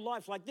our whole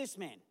life like this,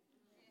 man.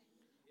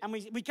 And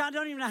we don't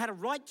even know how to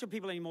write to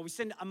people anymore. We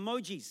send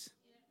emojis.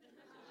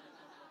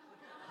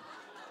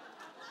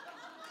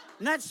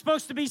 And that's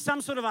supposed to be some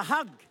sort of a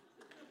hug.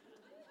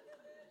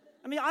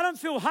 I mean, I don't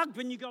feel hugged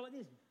when you go like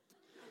this.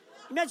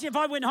 Imagine if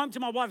I went home to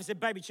my wife and said,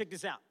 baby, check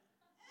this out.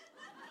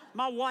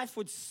 My wife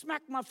would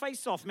smack my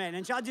face off, man,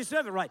 and I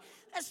deserve it, right?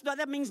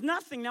 That means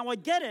nothing. Now, I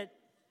get it.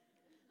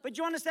 But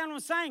you understand what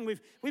I'm saying?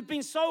 We've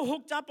been so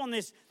hooked up on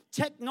this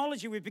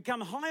technology. We've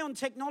become high on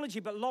technology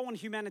but low on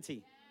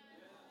humanity.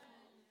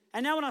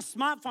 And now on our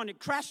smartphone, it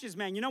crashes,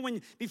 man. You know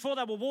when before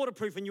they were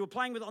waterproof and you were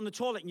playing with it on the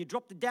toilet and you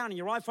dropped it down and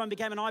your iPhone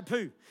became an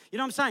iPoo. You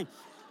know what I'm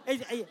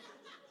saying?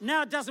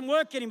 Now it doesn't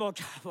work anymore.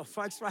 Well,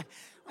 folks, right?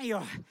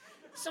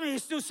 Some of you are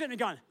still sitting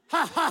there going,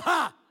 ha,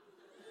 ha,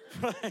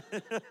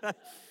 ha.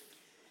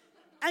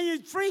 And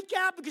you freak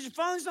out because your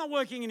phone's not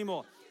working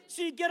anymore.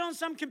 So you get on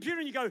some computer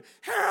and you go,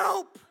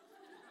 help!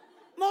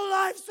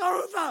 My life's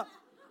over.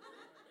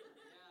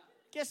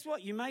 Guess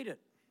what? You made it.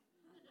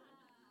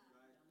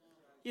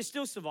 You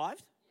still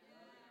survived.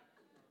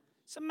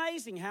 It's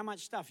amazing how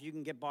much stuff you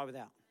can get by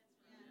without.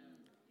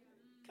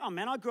 Come on,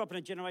 man. I grew up in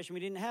a generation we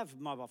didn't have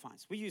mobile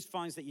phones. We used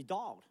phones that you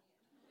dialed.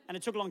 And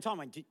it took a long time.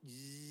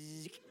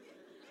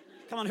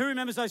 Come on, who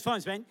remembers those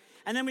phones, man?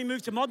 And then we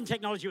moved to modern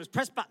technology. It was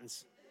press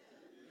buttons.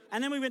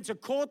 And then we went to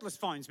cordless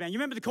phones, man. You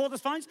remember the cordless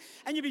phones?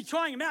 And you'd be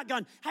trying them out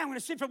going, hey, I'm going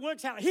to see if it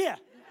works out here.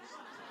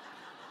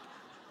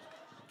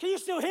 Can you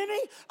still hear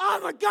me? Oh,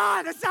 my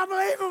God, that's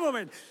unbelievable,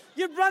 man.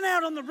 You'd run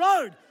out on the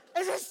road.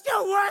 Is it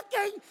still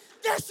working?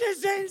 This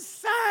is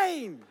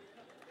insane.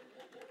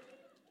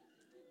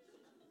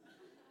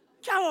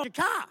 Go on your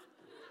car.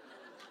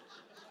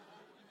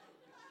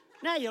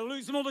 Now you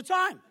lose them all the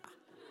time.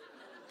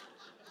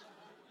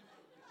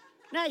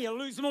 Now you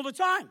lose them all the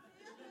time.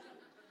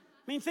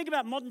 I mean, think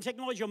about modern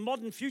technology or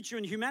modern future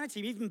and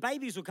humanity. Even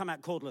babies will come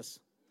out cordless.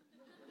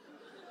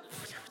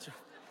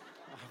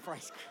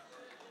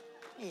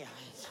 Yeah.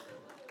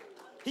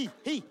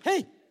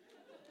 Hey.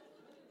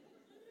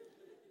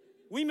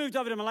 We moved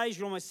over to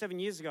Malaysia almost 7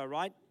 years ago,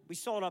 right? We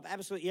sold up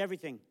absolutely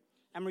everything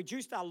and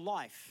reduced our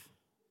life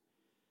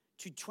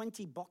to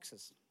 20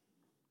 boxes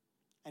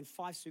and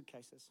 5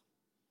 suitcases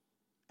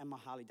and my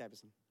Harley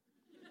Davidson.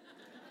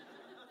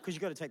 Because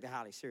you've got to take the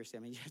Harley seriously.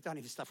 I mean, you don't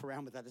even stuff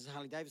around with that. There's a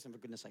Harley Davidson, for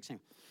goodness sakes.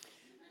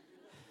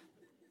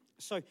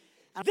 So,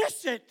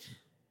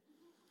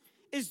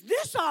 is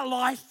this our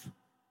life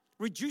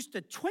reduced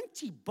to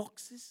 20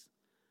 boxes?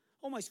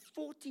 Almost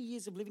 40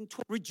 years of living.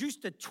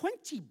 Reduced to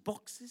 20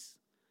 boxes.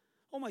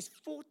 Almost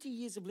 40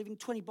 years of living,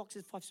 20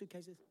 boxes, 5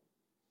 suitcases.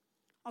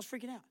 I was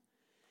freaking out.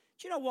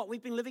 Do you know what?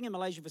 We've been living in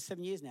Malaysia for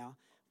 7 years now.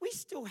 We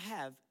still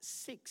have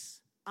 6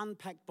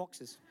 unpacked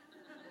boxes.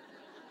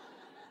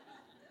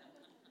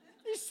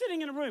 He's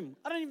sitting in a room.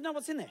 I don't even know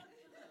what's in there.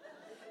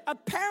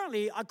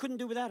 Apparently, I couldn't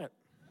do without it.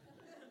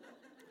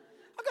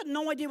 I've got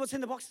no idea what's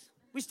in the box.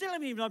 We still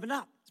haven't even opened it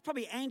up. It's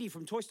probably Andy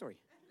from Toy Story.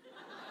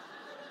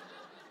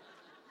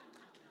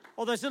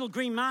 Or those little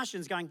green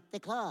Martians going, The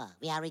claw,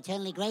 we are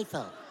eternally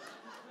grateful.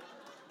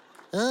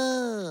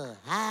 Ooh,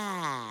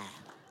 ah.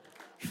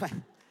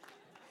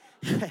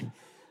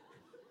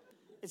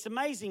 It's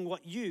amazing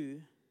what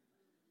you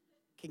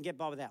can get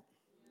by without.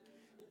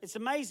 It's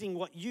amazing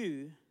what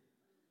you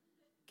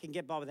can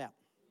get by without.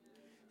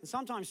 And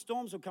sometimes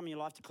storms will come in your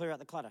life to clear out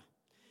the clutter.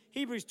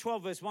 Hebrews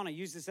 12 verse 1, I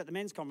used this at the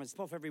men's conference,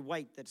 off every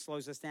weight that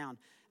slows us down,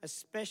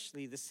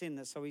 especially the sin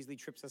that so easily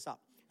trips us up.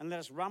 And let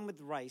us run with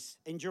the race,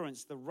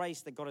 endurance, the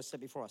race that God has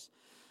set before us.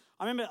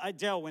 I remember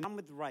Adele, when run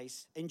with the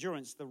race,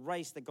 endurance, the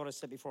race that God has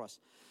set before us.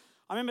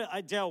 I remember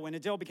Adele, when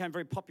Adele became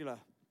very popular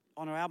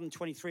on her album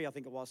 23, I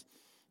think it was,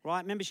 right?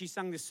 Remember she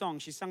sang this song.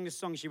 She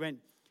went,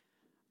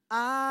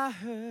 I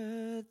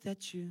heard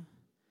that you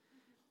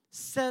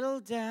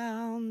settled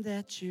down,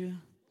 that you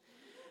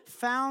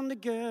found a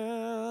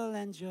girl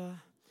and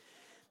you're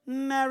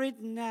married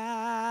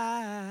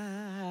now.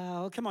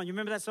 Come on, you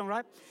remember that song,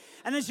 right?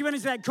 And then she went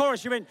into that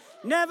chorus. She went,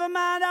 never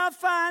mind, I'll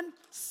find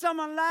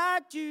someone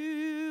like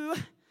you.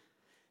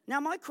 Now,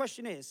 my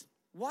question is,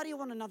 why do you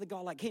want another guy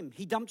like him?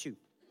 He dumped you.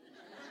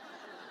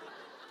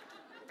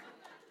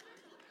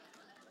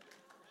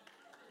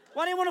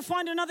 Why do you want to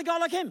find another guy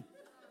like him?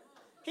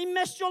 He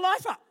messed your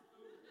life up.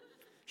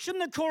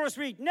 Shouldn't the chorus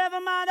read,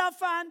 never mind, I'll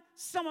find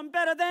someone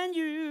better than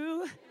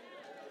you?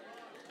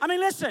 I mean,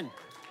 listen.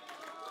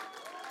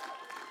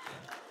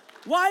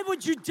 Why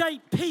would you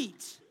date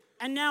Pete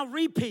and now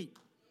repeat?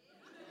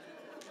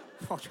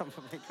 Oh, come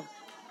on.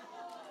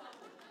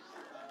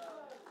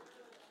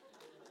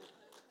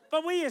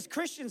 But we as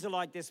Christians are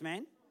like this,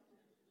 man.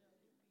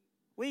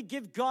 We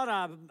give God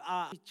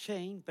a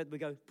chain, but we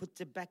go, put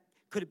it back,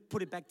 Could it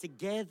put it back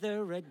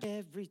together at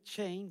every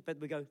chain? But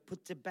we go,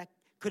 put it back.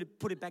 Could it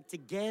put it back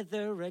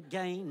together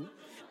again?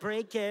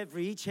 Break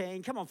every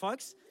chain. Come on,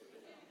 folks.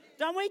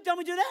 Don't we? Don't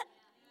we do that?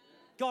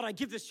 God, I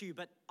give this to you,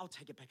 but I'll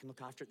take it back and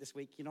look after it this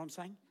week. You know what I'm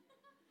saying?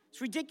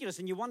 It's ridiculous,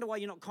 and you wonder why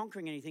you're not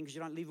conquering anything because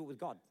you don't leave it with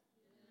God.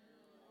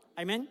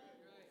 Amen?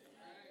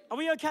 Are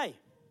we okay?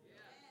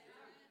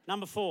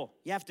 Number 4,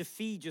 you have to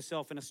feed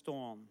yourself in a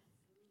storm.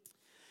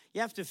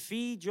 You have to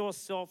feed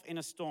yourself in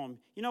a storm.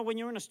 You know, when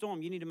you're in a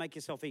storm, you need to make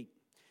yourself eat.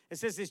 It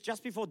says this,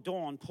 just before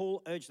dawn,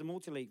 Paul urged them all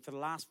to eat. For the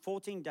last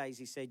 14 days,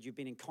 he said, you've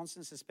been in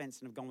constant suspense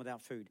and have gone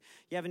without food.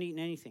 You haven't eaten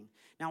anything.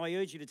 Now, I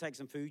urge you to take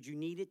some food. You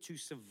need it to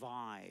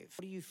survive.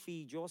 How do you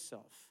feed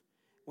yourself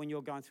when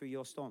you're going through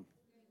your storm?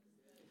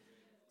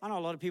 I know a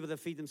lot of people that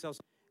feed themselves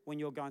when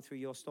you're going through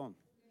your storm.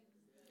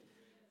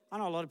 I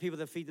know a lot of people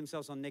that feed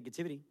themselves on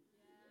negativity.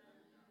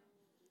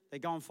 They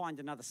go and find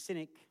another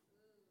cynic.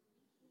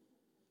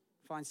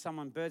 Find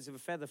someone, birds of a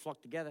feather flock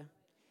together.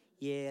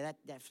 Yeah,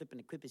 that flipping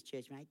Equippers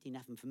church, mate, do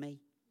nothing for me.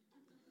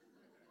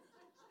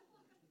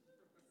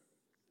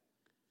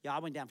 Yeah, I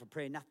went down for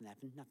prayer, nothing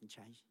happened, nothing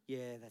changed.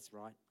 Yeah, that's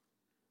right.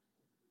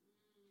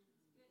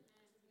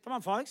 Come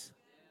on, folks.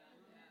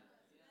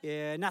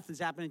 Yeah, nothing's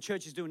happening.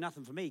 Church is doing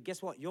nothing for me.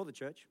 Guess what? You're the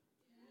church.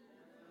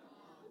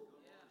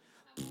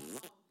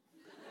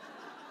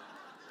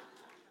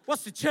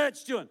 What's the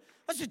church doing?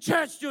 What's the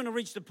church doing to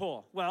reach the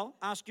poor? Well,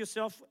 ask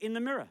yourself in the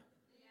mirror.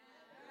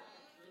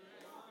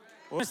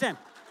 Understand?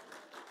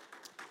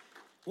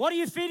 What are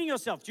you feeding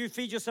yourself? Do you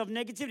feed yourself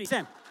negativity?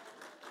 Sam,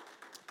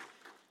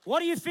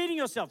 what are you feeding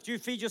yourself? Do you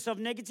feed yourself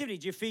negativity?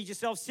 Do you feed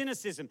yourself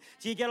cynicism?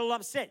 Do you get all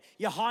upset?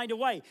 You hide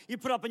away. You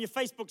put up on your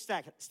Facebook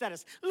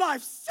status,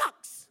 life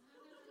sucks.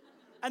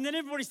 And then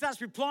everybody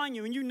starts replying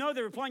you, and you know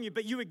they're replying you,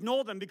 but you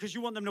ignore them because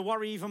you want them to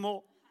worry even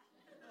more.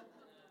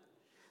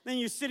 Then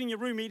you sit in your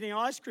room eating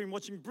ice cream,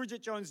 watching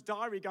Bridget Jones'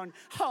 Diary, going,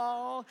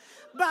 oh,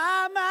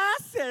 by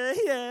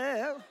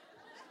myself.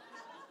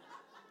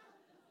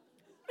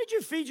 What did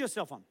you feed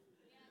yourself on?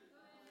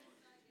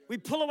 We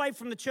pull away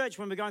from the church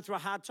when we're going through a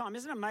hard time.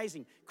 Isn't it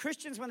amazing?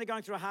 Christians, when they're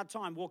going through a hard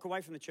time, walk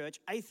away from the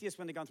church. Atheists,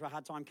 when they're going through a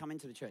hard time, come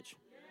into the church.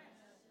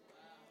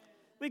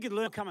 We could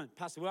learn, come on,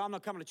 Pastor, well, I'm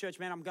not coming to church,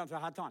 man, I'm going through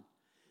a hard time.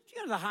 If you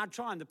go to the hard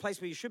time, the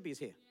place where you should be is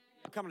here.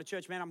 I'm coming to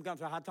church, man, I'm going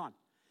through a hard time.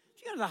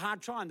 If you go to the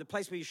hard time, the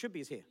place where you should be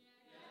is here.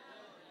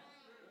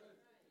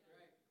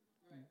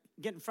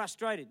 Getting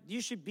frustrated. You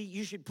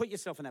should put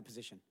yourself in that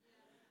position.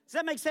 Does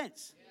that make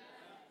sense?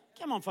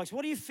 Come on, folks.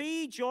 What do you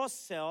feed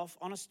yourself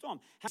on a storm?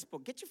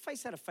 Facebook. Get your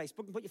face out of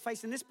Facebook and put your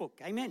face in this book.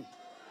 Amen.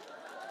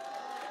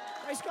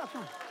 Praise God.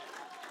 Come on.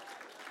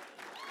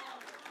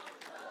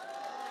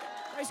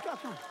 Praise God.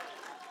 Come on.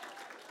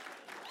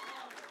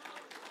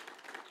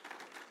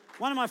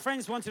 One of my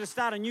friends wanted to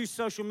start a new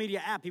social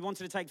media app. He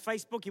wanted to take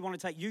Facebook, he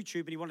wanted to take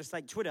YouTube, and he wanted to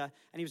take Twitter,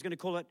 and he was going to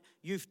call it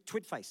Youth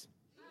Twitface.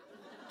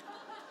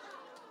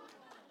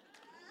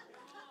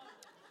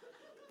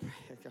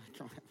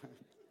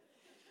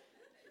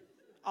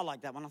 I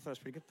like that one. I thought it was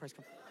pretty good. Praise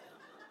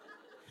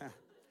God.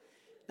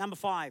 Number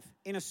 5,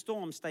 in a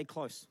storm, stay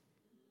close.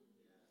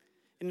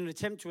 In an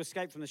attempt to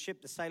escape from the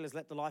ship, the sailors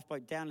let the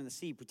lifeboat down in the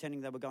sea,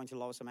 pretending they were going to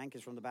lower some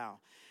anchors from the bow.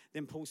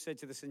 Then Paul said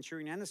to the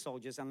centurion and the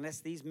soldiers, unless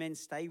these men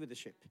stay with the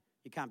ship,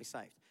 you can't be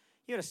saved.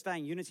 You got to stay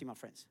in unity, my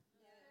friends.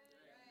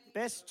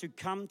 Best to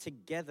come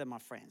together, my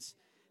friends.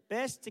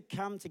 Best to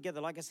come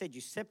together. Like I said,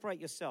 you separate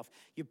yourself.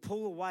 You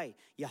pull away.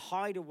 You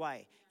hide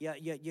away.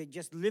 You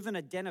just live in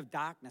a den of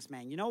darkness,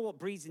 man. You know what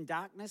breeds in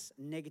darkness?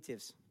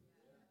 Negatives.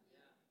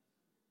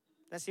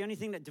 That's the only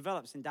thing that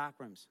develops in dark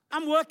rooms.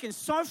 I'm working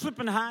so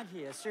flipping hard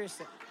here,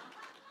 seriously.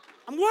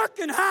 I'm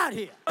working hard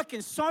here.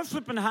 Working so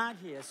flipping hard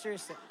here,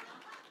 seriously.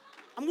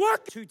 I'm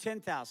working to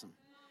 10,000.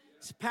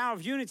 It's the power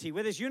of unity.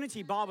 Where there's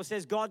unity, Bible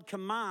says God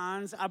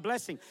commands a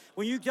blessing.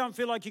 When you don't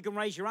feel like you can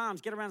raise your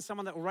arms, get around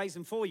someone that will raise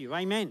them for you.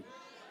 Amen.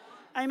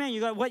 Amen.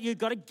 You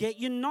got to get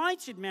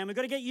united, man. We've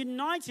got to get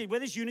united. Where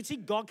there's unity,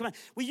 God commands.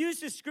 We use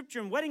this scripture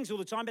in weddings all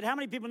the time, but how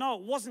many people know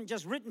it wasn't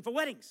just written for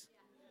weddings?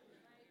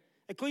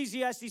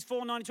 Ecclesiastes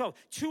 4:9-12.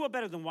 2 are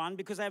better than one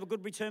because they have a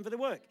good return for their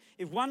work.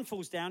 If one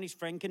falls down, his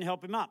friend can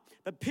help him up.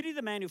 But pity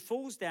the man who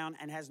falls down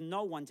and has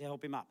no one to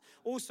help him up.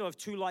 Also, if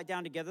 2 lie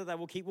down together, they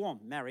will keep warm.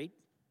 Married.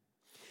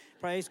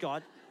 Praise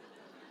God.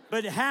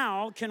 But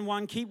how can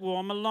one keep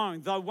warm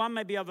alone? Though one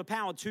may be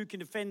overpowered, 2 can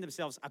defend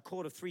themselves. A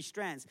cord of 3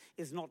 strands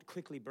is not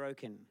quickly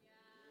broken.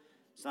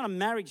 It's not a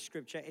marriage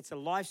scripture, it's a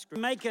life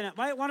scripture.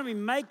 Why don't we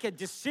make a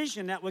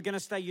decision that we're going to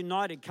stay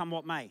united come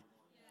what may?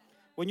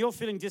 When you're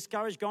feeling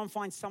discouraged, go and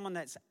find someone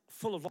that's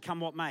full of life, come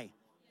what may.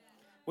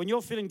 When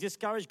you're feeling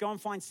discouraged, go and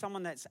find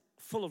someone that's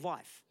full of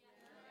life.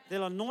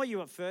 They'll annoy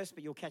you at first,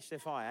 but you'll catch their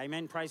fire.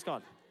 Amen. Praise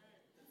God.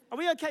 Are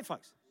we okay,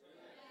 folks?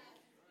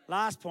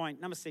 Last point,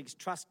 number 6,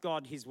 trust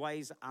God. His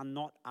ways are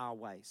not our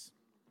ways.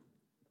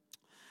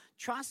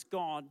 Trust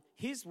God.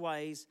 His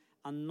ways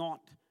are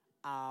not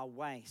our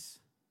ways.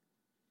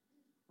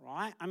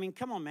 Right? I mean,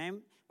 come on,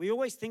 man. We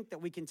always think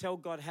that we can tell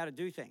God how to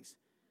do things.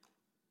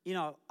 You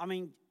know, I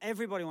mean,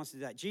 everybody wants to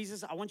do that.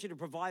 Jesus, I want you to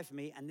provide for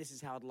me, and this is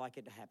how I'd like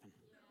it to happen.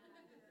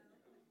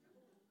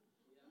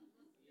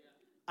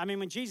 I mean,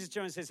 when Jesus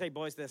turns and says, hey,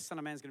 boys, the Son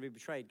of Man's going to be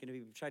betrayed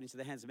into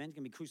the hands of men, going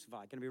to be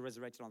crucified, going to be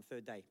resurrected on the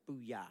third day.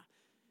 Booyah.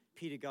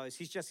 Peter goes,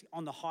 he's just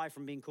on the high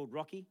from being called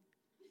Rocky.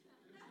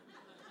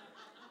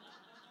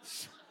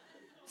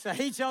 So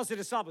he tells the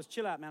disciples,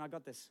 chill out, man, I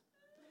got this.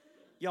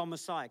 Yo,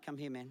 Messiah, come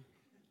here, man.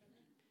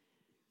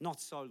 Not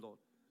so, Lord.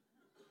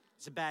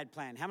 It's a bad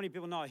plan. How many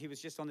people know he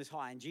was just on this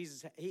high? And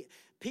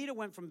Peter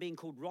went from being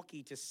called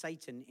Rocky to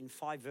Satan in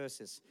 5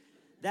 verses.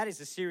 That is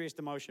a serious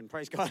demotion.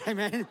 Praise God.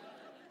 Amen.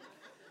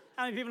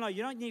 How many people know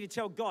you don't need to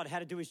tell God how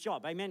to do his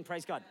job? Amen.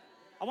 Praise God.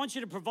 I want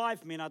you to provide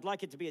for me, and I'd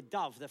like it to be a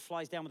dove that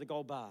flies down with a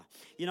gold bar.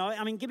 You know,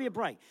 I mean, give me a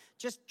break.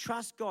 Just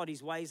trust God.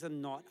 His ways are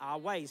not our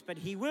ways, but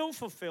he will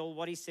fulfill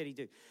what he said he'd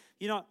do.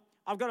 You know,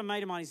 I've got a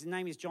mate of mine. His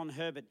name is John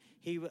Herbert.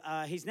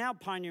 He's now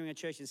pioneering a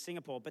church in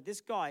Singapore, but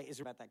this guy is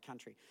about that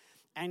country.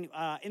 And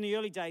in the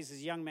early days as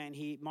a young man,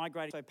 he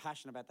migrated, so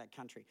passionate about that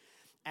country.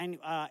 And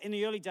in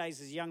the early days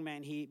as a young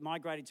man, he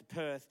migrated to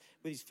Perth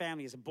with his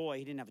family as a boy.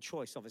 He didn't have a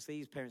choice, obviously.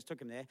 His parents took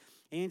him there.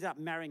 He ended up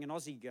marrying an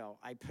Aussie girl,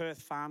 a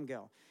Perth farm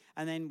girl.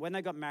 And then when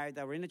they got married,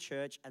 they were in a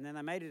church, and then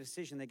they made a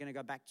decision they're going to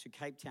go back to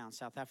Cape Town,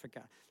 South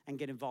Africa, and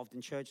get involved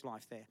in church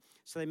life there.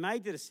 So they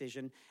made the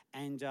decision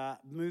and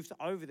moved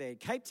over there.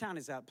 Cape Town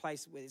is a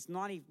place where it's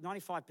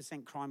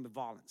 95% crime with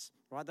violence,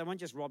 right? They won't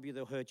just rob you,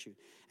 they'll hurt you.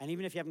 And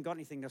even if you haven't got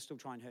anything, they'll still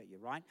try and hurt you,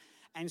 right?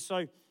 And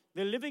so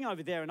they're living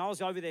over there, and I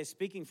was over there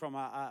speaking from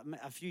a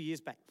few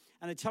years back,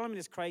 and they're telling me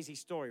this crazy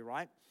story,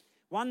 right?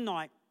 One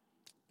night,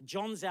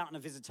 John's out on a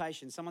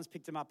visitation. Someone's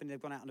picked him up and they've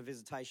gone out on a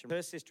visitation.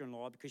 Her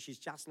sister-in-law, because she's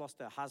just lost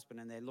her husband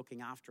and they're looking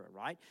after her,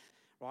 right?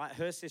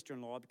 Her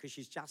sister-in-law, because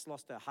she's just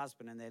lost her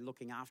husband and they're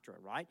looking after her,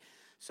 right?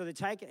 So they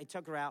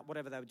took her out,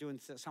 whatever they were doing,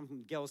 some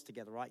girls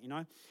together, right, you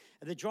know?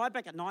 And they drive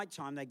back at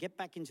nighttime. They get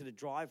back into the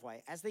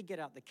driveway. As they get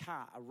out the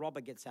car, a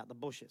robber gets out the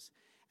bushes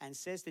and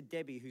says to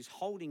Debbie, who's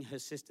holding her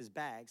sister's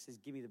bag, says,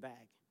 give me the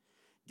bag.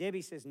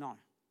 Debbie says, no,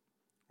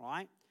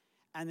 right?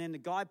 And then the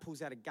guy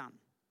pulls out a gun.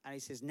 And he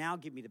says, now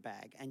give me the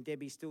bag. And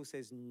Debbie still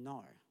says,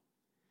 no.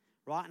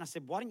 Right? And I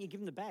said, why didn't you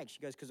give him the bag?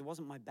 She goes, because it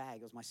wasn't my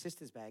bag. It was my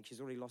sister's bag.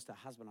 She's already lost her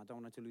husband. I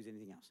don't want her to lose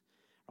anything else.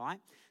 Right?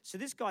 So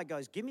this guy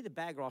goes, give me the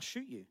bag or I'll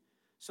shoot you.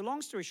 So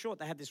long story short,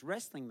 they have this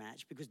wrestling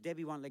match because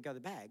Debbie won't let go of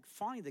the bag.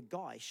 Finally, the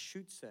guy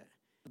shoots her.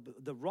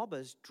 The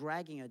robber's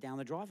dragging her down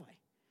the driveway.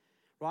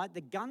 Right?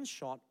 The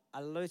gunshot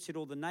alerted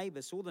all the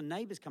neighbors. So all the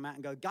neighbors come out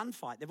and go,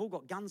 gunfight. They've all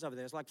got guns over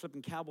there. It's like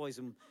flipping cowboys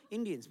and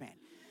Indians, man.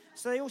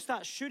 So they all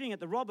start shooting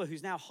at the robber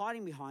who's now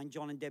hiding behind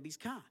John and Debbie's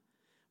car,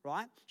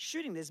 right?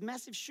 Shooting. There's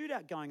massive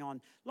shootout going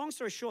on. Long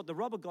story short, the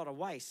robber got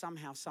away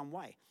somehow, some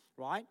way,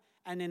 right?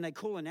 And then they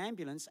call an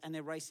ambulance and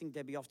they're racing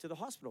Debbie off to the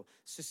hospital.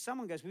 So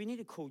someone goes, we need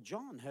to call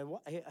John,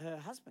 her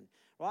husband,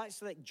 right?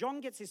 So that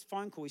John gets his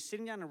phone call. He's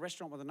sitting down in a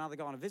restaurant with another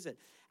guy on a visit.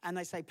 And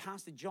they say,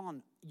 Pastor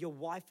John, your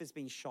wife has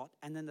been shot.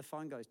 And then the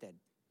phone goes dead.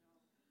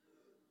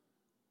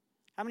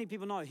 How many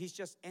people know he's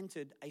just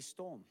entered a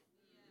storm?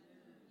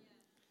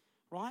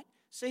 Right?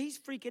 So he's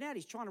freaking out.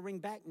 He's trying to ring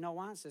back,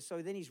 no answer.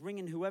 So then he's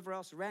ringing whoever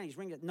else around. He's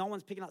ringing. No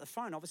one's picking up the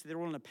phone. Obviously, they're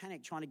all in a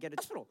panic trying to get to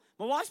the hospital.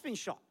 My wife's been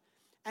shot.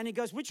 And he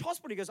goes, which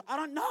hospital? He goes, I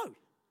don't know. Go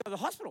to the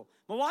hospital.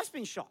 My wife's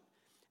been shot.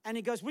 And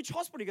he goes, which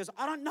hospital? He goes,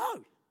 I don't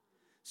know.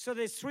 So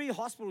there's 3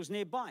 hospitals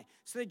nearby.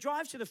 So they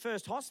drive to the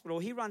first hospital.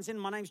 He runs in.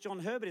 My name's John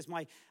Herbert. It's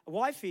my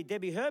wife here,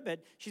 Debbie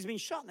Herbert. She's been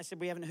shot. And they said,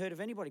 we haven't heard of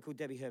anybody called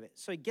Debbie Herbert.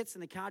 So he gets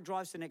in the car,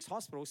 drives to the next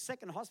hospital.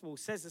 Second hospital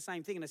says the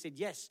same thing. And I said,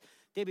 yes,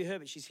 Debbie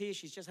Herbert, she's here.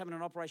 She's just having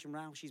an operation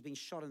now. She's been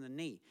shot in the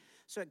knee.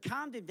 So it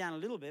calmed him down a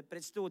little bit, but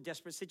it's still a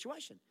desperate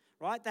situation,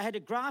 right? They had to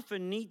graft her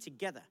knee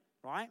together,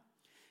 right?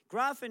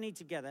 Graft her knee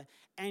together,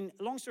 and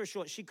long story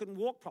short, she couldn't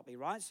walk properly,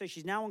 right? So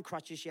she's now on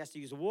crutches. She has to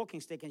use a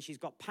walking stick, and she's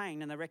got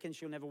pain, and they reckon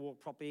she'll never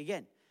walk properly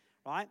again.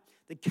 Right?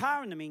 The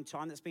car, in the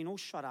meantime, that's been all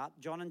shot up,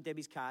 John and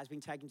Debbie's car, has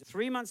been taken to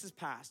 3 months has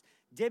passed.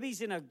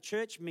 Debbie's in a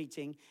church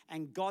meeting,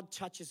 and God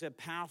touches her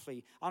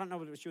powerfully. I don't know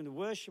whether it was during the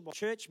worship or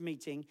church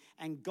meeting,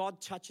 and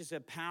God touches her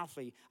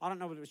powerfully. I don't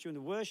know whether it was during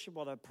the worship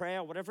or the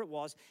prayer or whatever it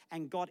was,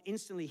 and God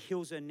instantly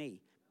heals her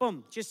knee.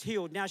 Boom, just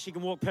healed. Now she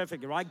can walk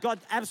perfectly, right? God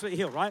absolutely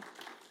healed, right?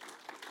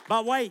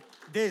 But wait,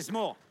 there's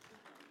more.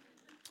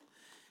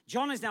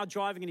 John is now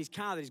driving in his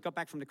car that he's got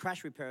back from the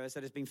crash repairers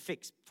that has been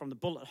fixed from the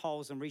bullet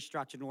holes and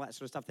restructured and all that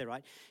sort of stuff there,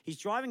 right? He's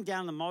driving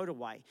down the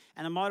motorway,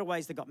 and the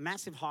motorways, they've got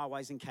massive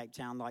highways in Cape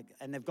Town,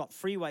 and they've got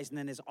freeways, and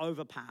then there's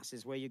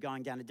overpasses where you're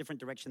going down a different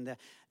direction. The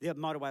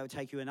motorway will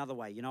take you another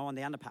way, you know, on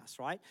the underpass,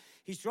 right?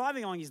 He's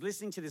driving on, he's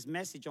listening to this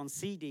message on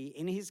CD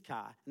in his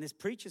car, and this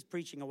preacher's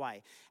preaching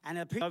away, and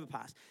at the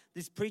overpass,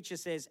 this preacher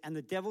says, and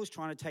the devil's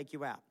trying to take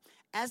you out.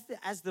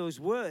 As those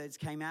words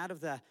came out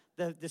of the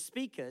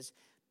speakers,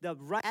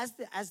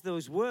 as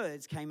those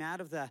words came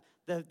out of the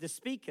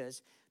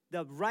speakers,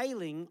 the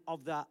railing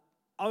of the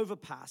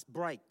overpass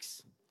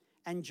breaks.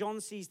 And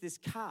John sees this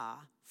car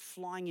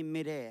flying in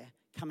midair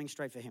coming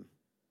straight for him.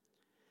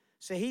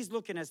 So he's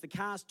looking as the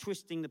car's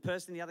twisting, the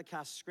person in the other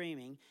car's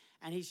screaming,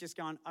 and he's just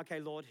going, okay,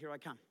 Lord, here I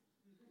come.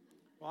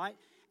 Right?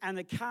 And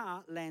the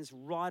car lands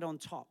right on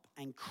top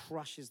and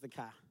crushes the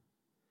car.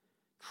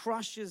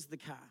 Crushes the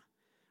car.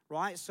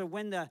 right? So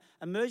when the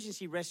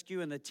emergency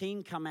rescue and the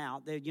team come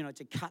out, they're,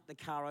 to cut the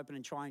car open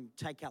and try and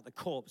take out the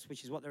corpse,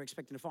 which is what they're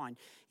expecting to find.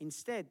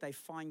 Instead, they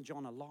find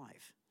John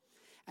alive.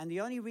 And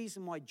the only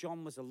reason why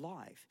John was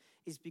alive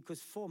is because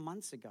 4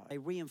 months ago, they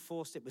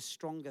reinforced it with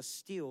stronger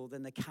steel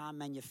than the car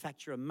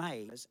manufacturer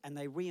made. And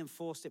they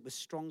reinforced it with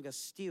stronger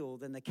steel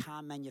than the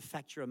car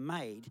manufacturer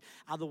made.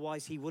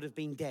 Otherwise, he would have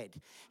been dead.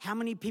 How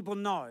many people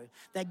know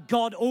that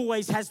God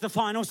always has the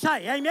final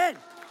say? Amen.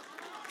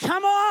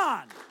 Come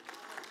on.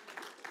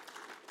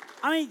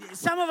 I mean,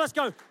 some of us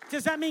go,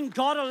 does that mean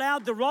God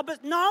allowed the robbers?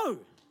 No.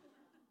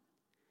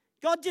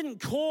 God didn't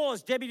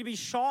cause Debbie to be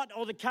shot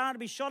or the car to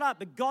be shot up,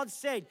 but God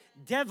said,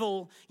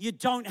 devil, you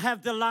don't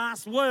have the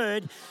last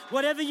word.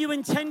 Whatever you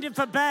intended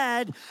for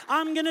bad,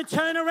 I'm going to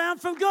turn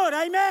around for good.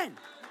 Amen.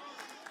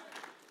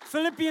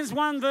 Philippians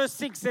 1 verse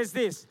 6 says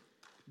this,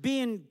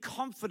 being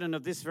confident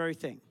of this very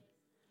thing,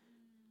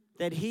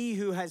 that he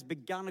who has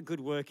begun a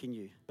good work in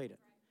you, Peter.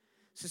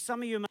 So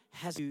some of you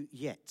hasn't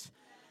yet.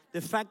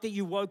 The fact that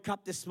you woke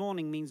up this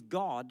morning means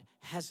God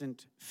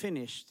hasn't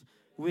finished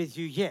with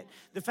you yet.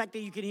 The fact that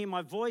you can hear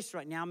my voice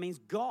right now means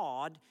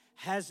God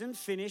hasn't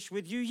finished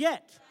with you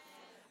yet.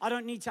 I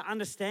don't need to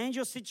understand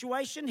your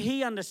situation.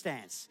 He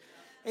understands.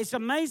 It's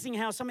amazing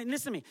how listen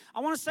to me. I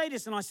want to say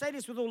this, and I say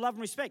this with all love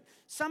and respect.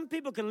 Some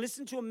people can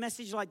listen to a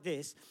message like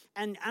this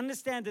and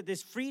understand that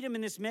there's freedom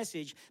in this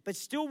message, but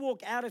still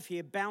walk out of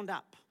here bound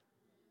up.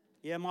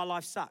 Yeah, my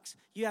life sucks.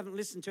 You haven't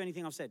listened to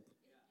anything I've said.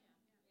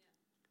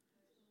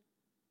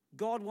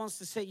 God wants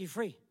to set you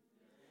free.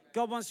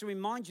 God wants to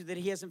remind you that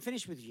he hasn't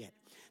finished with you yet.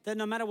 That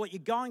no matter what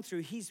you're going through,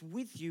 he's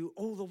with you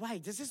all the way.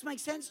 Does this make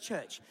sense,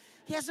 church?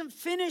 He hasn't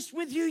finished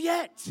with you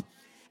yet.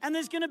 And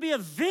there's going to be a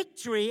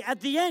victory at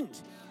the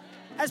end.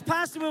 As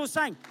Pastor Will was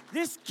saying,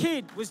 this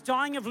kid was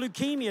dying of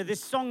leukemia,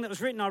 this song that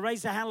was written, I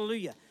Raise a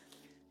Hallelujah.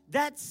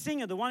 That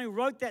singer, the one who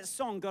wrote that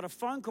song, got a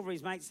phone call from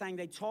his mate saying,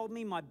 they told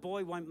me my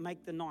boy won't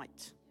make the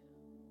night.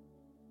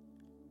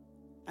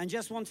 And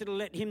just wanted to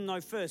let him know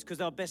first because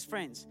they were best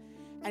friends.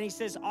 And he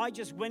says, I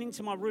just went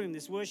into my room,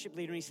 this worship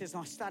leader, and he says,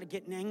 and I started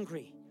getting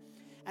angry.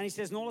 And he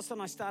says, and all of a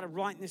sudden I started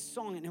writing this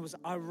song, and it was,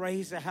 I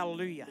Raise a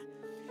Hallelujah.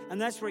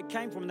 And that's where it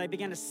came from. And they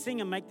began to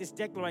sing and make this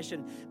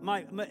declaration.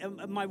 My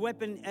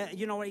weapon,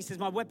 you know what he says,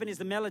 my weapon is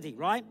the melody,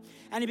 right?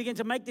 And he began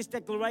to make this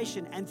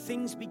declaration, and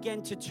things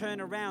began to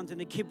turn around,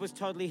 and the kid was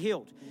totally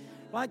healed.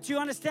 Right? Do you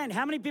understand?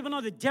 How many people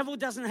know the devil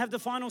doesn't have the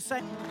final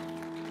say?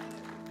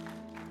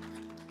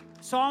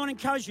 So I want to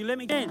encourage you, let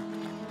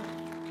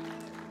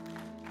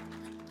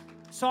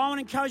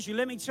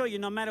me tell you,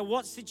 no matter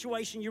what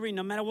situation you're in,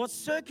 no matter what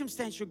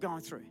circumstance you're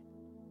going through,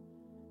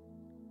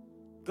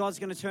 God's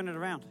going to turn it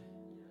around.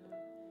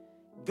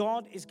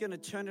 God is going to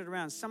turn it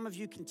around. Some of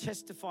you can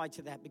testify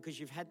to that because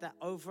you've had that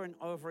over and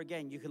over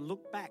again. You can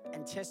look back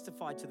and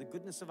testify to the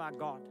goodness of our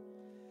God.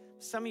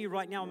 Some of you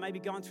right now are maybe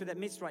going through that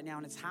midst right now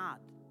and it's hard.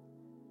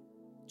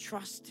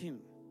 Trust him.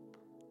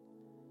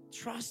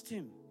 Trust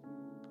him.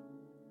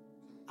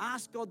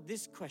 Ask God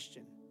this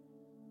question.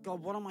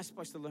 God, what am I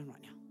supposed to learn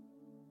right now?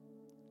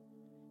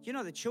 You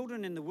know, the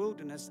children in the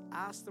wilderness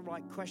asked the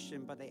right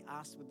question, but they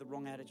asked with the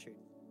wrong attitude.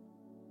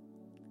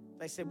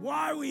 They said,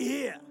 why are we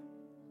here?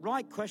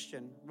 Right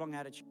question, wrong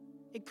attitude.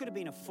 It could have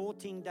been a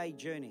 14-day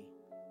journey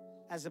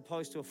as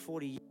opposed to a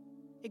 40-year.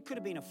 It could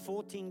have been a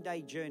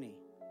 14-day journey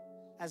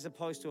as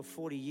opposed to a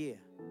 40-year.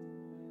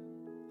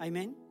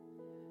 Amen?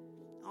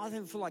 I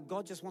don't feel like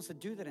God just wants to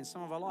do that in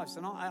some of our lives.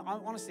 And I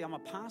honestly, I'm a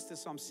pastor,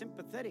 so I'm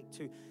sympathetic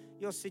to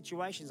your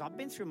situations. I've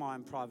been through my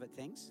own private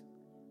things.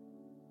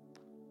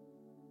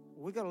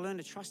 We've got to learn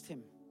to trust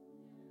him.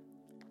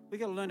 We've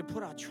got to learn to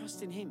put our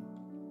trust in him.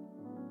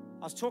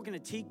 I was talking to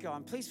Tico,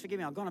 and please forgive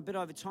me, I've gone a bit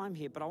over time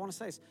here, but I want to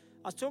say this.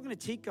 I was talking to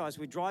Tico as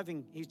we're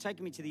driving. He was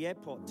taking me to the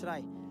airport today.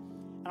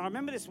 And I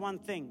remember this one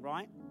thing,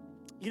 right?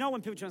 You know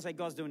when people try to say,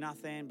 God's doing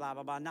nothing, blah,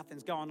 blah, blah,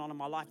 nothing's going on in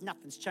my life,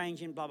 nothing's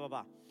changing, blah, blah,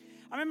 blah.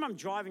 I remember I'm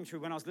driving through,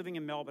 when I was living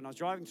in Melbourne, I was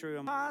driving through,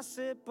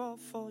 impossible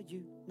for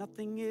you,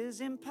 nothing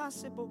is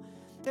impossible.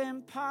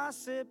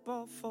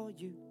 Impossible for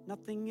you,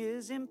 nothing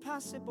is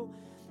impossible.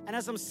 And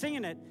as I'm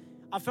singing it,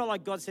 I felt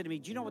like God said to me,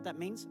 do you know what that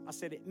means? I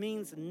said, it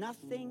means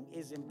nothing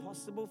is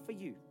impossible for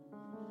you.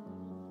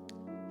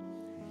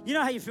 You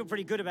know how you feel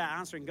pretty good about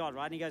answering God,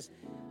 right? And he goes,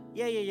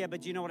 yeah,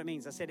 but do you know what it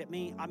means? I said, it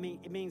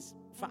means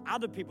for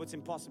other people it's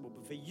impossible,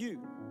 but for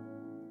you,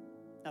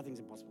 nothing's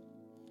impossible.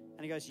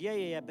 And he goes,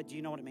 yeah, but do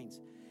you know what it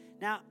means?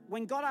 Now,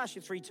 when God asks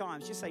you 3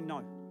 times, just say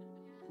no.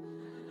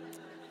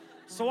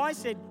 So I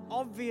said,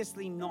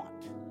 obviously not.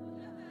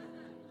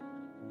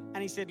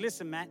 And he said,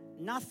 listen, Matt,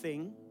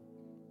 nothing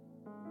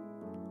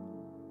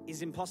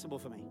is impossible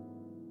for me.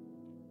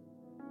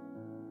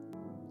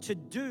 To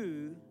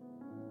do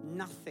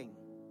nothing,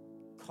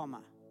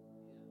 comma,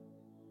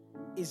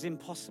 is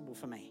impossible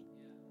for me.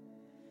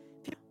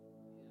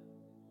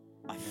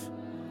 Life.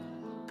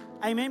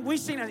 Amen. We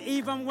sing that,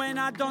 even when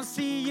I don't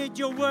see it,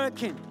 you're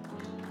working.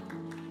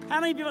 How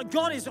many people,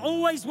 God is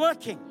always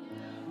working.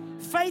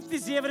 Faith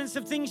is the evidence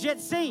of things yet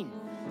seen.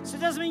 So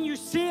it doesn't mean you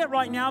see it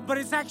right now, but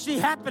it's actually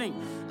happening.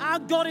 Our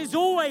God is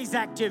always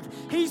active.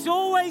 He's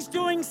always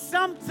doing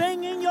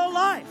something in your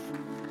life.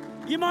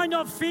 You might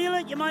not feel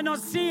it, you might not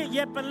see it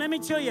yet, but let me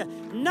tell you,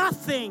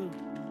 nothing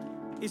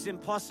is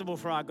impossible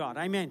for our God.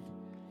 Amen.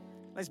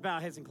 Let's bow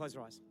our heads and close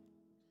our eyes.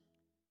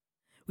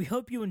 We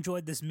hope you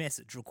enjoyed this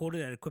message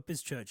recorded at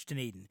Equippers Church,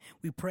 Dunedin.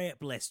 We pray it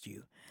blessed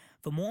you.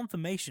 For more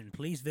information,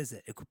 please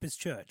visit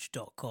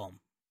equipperschurch.com.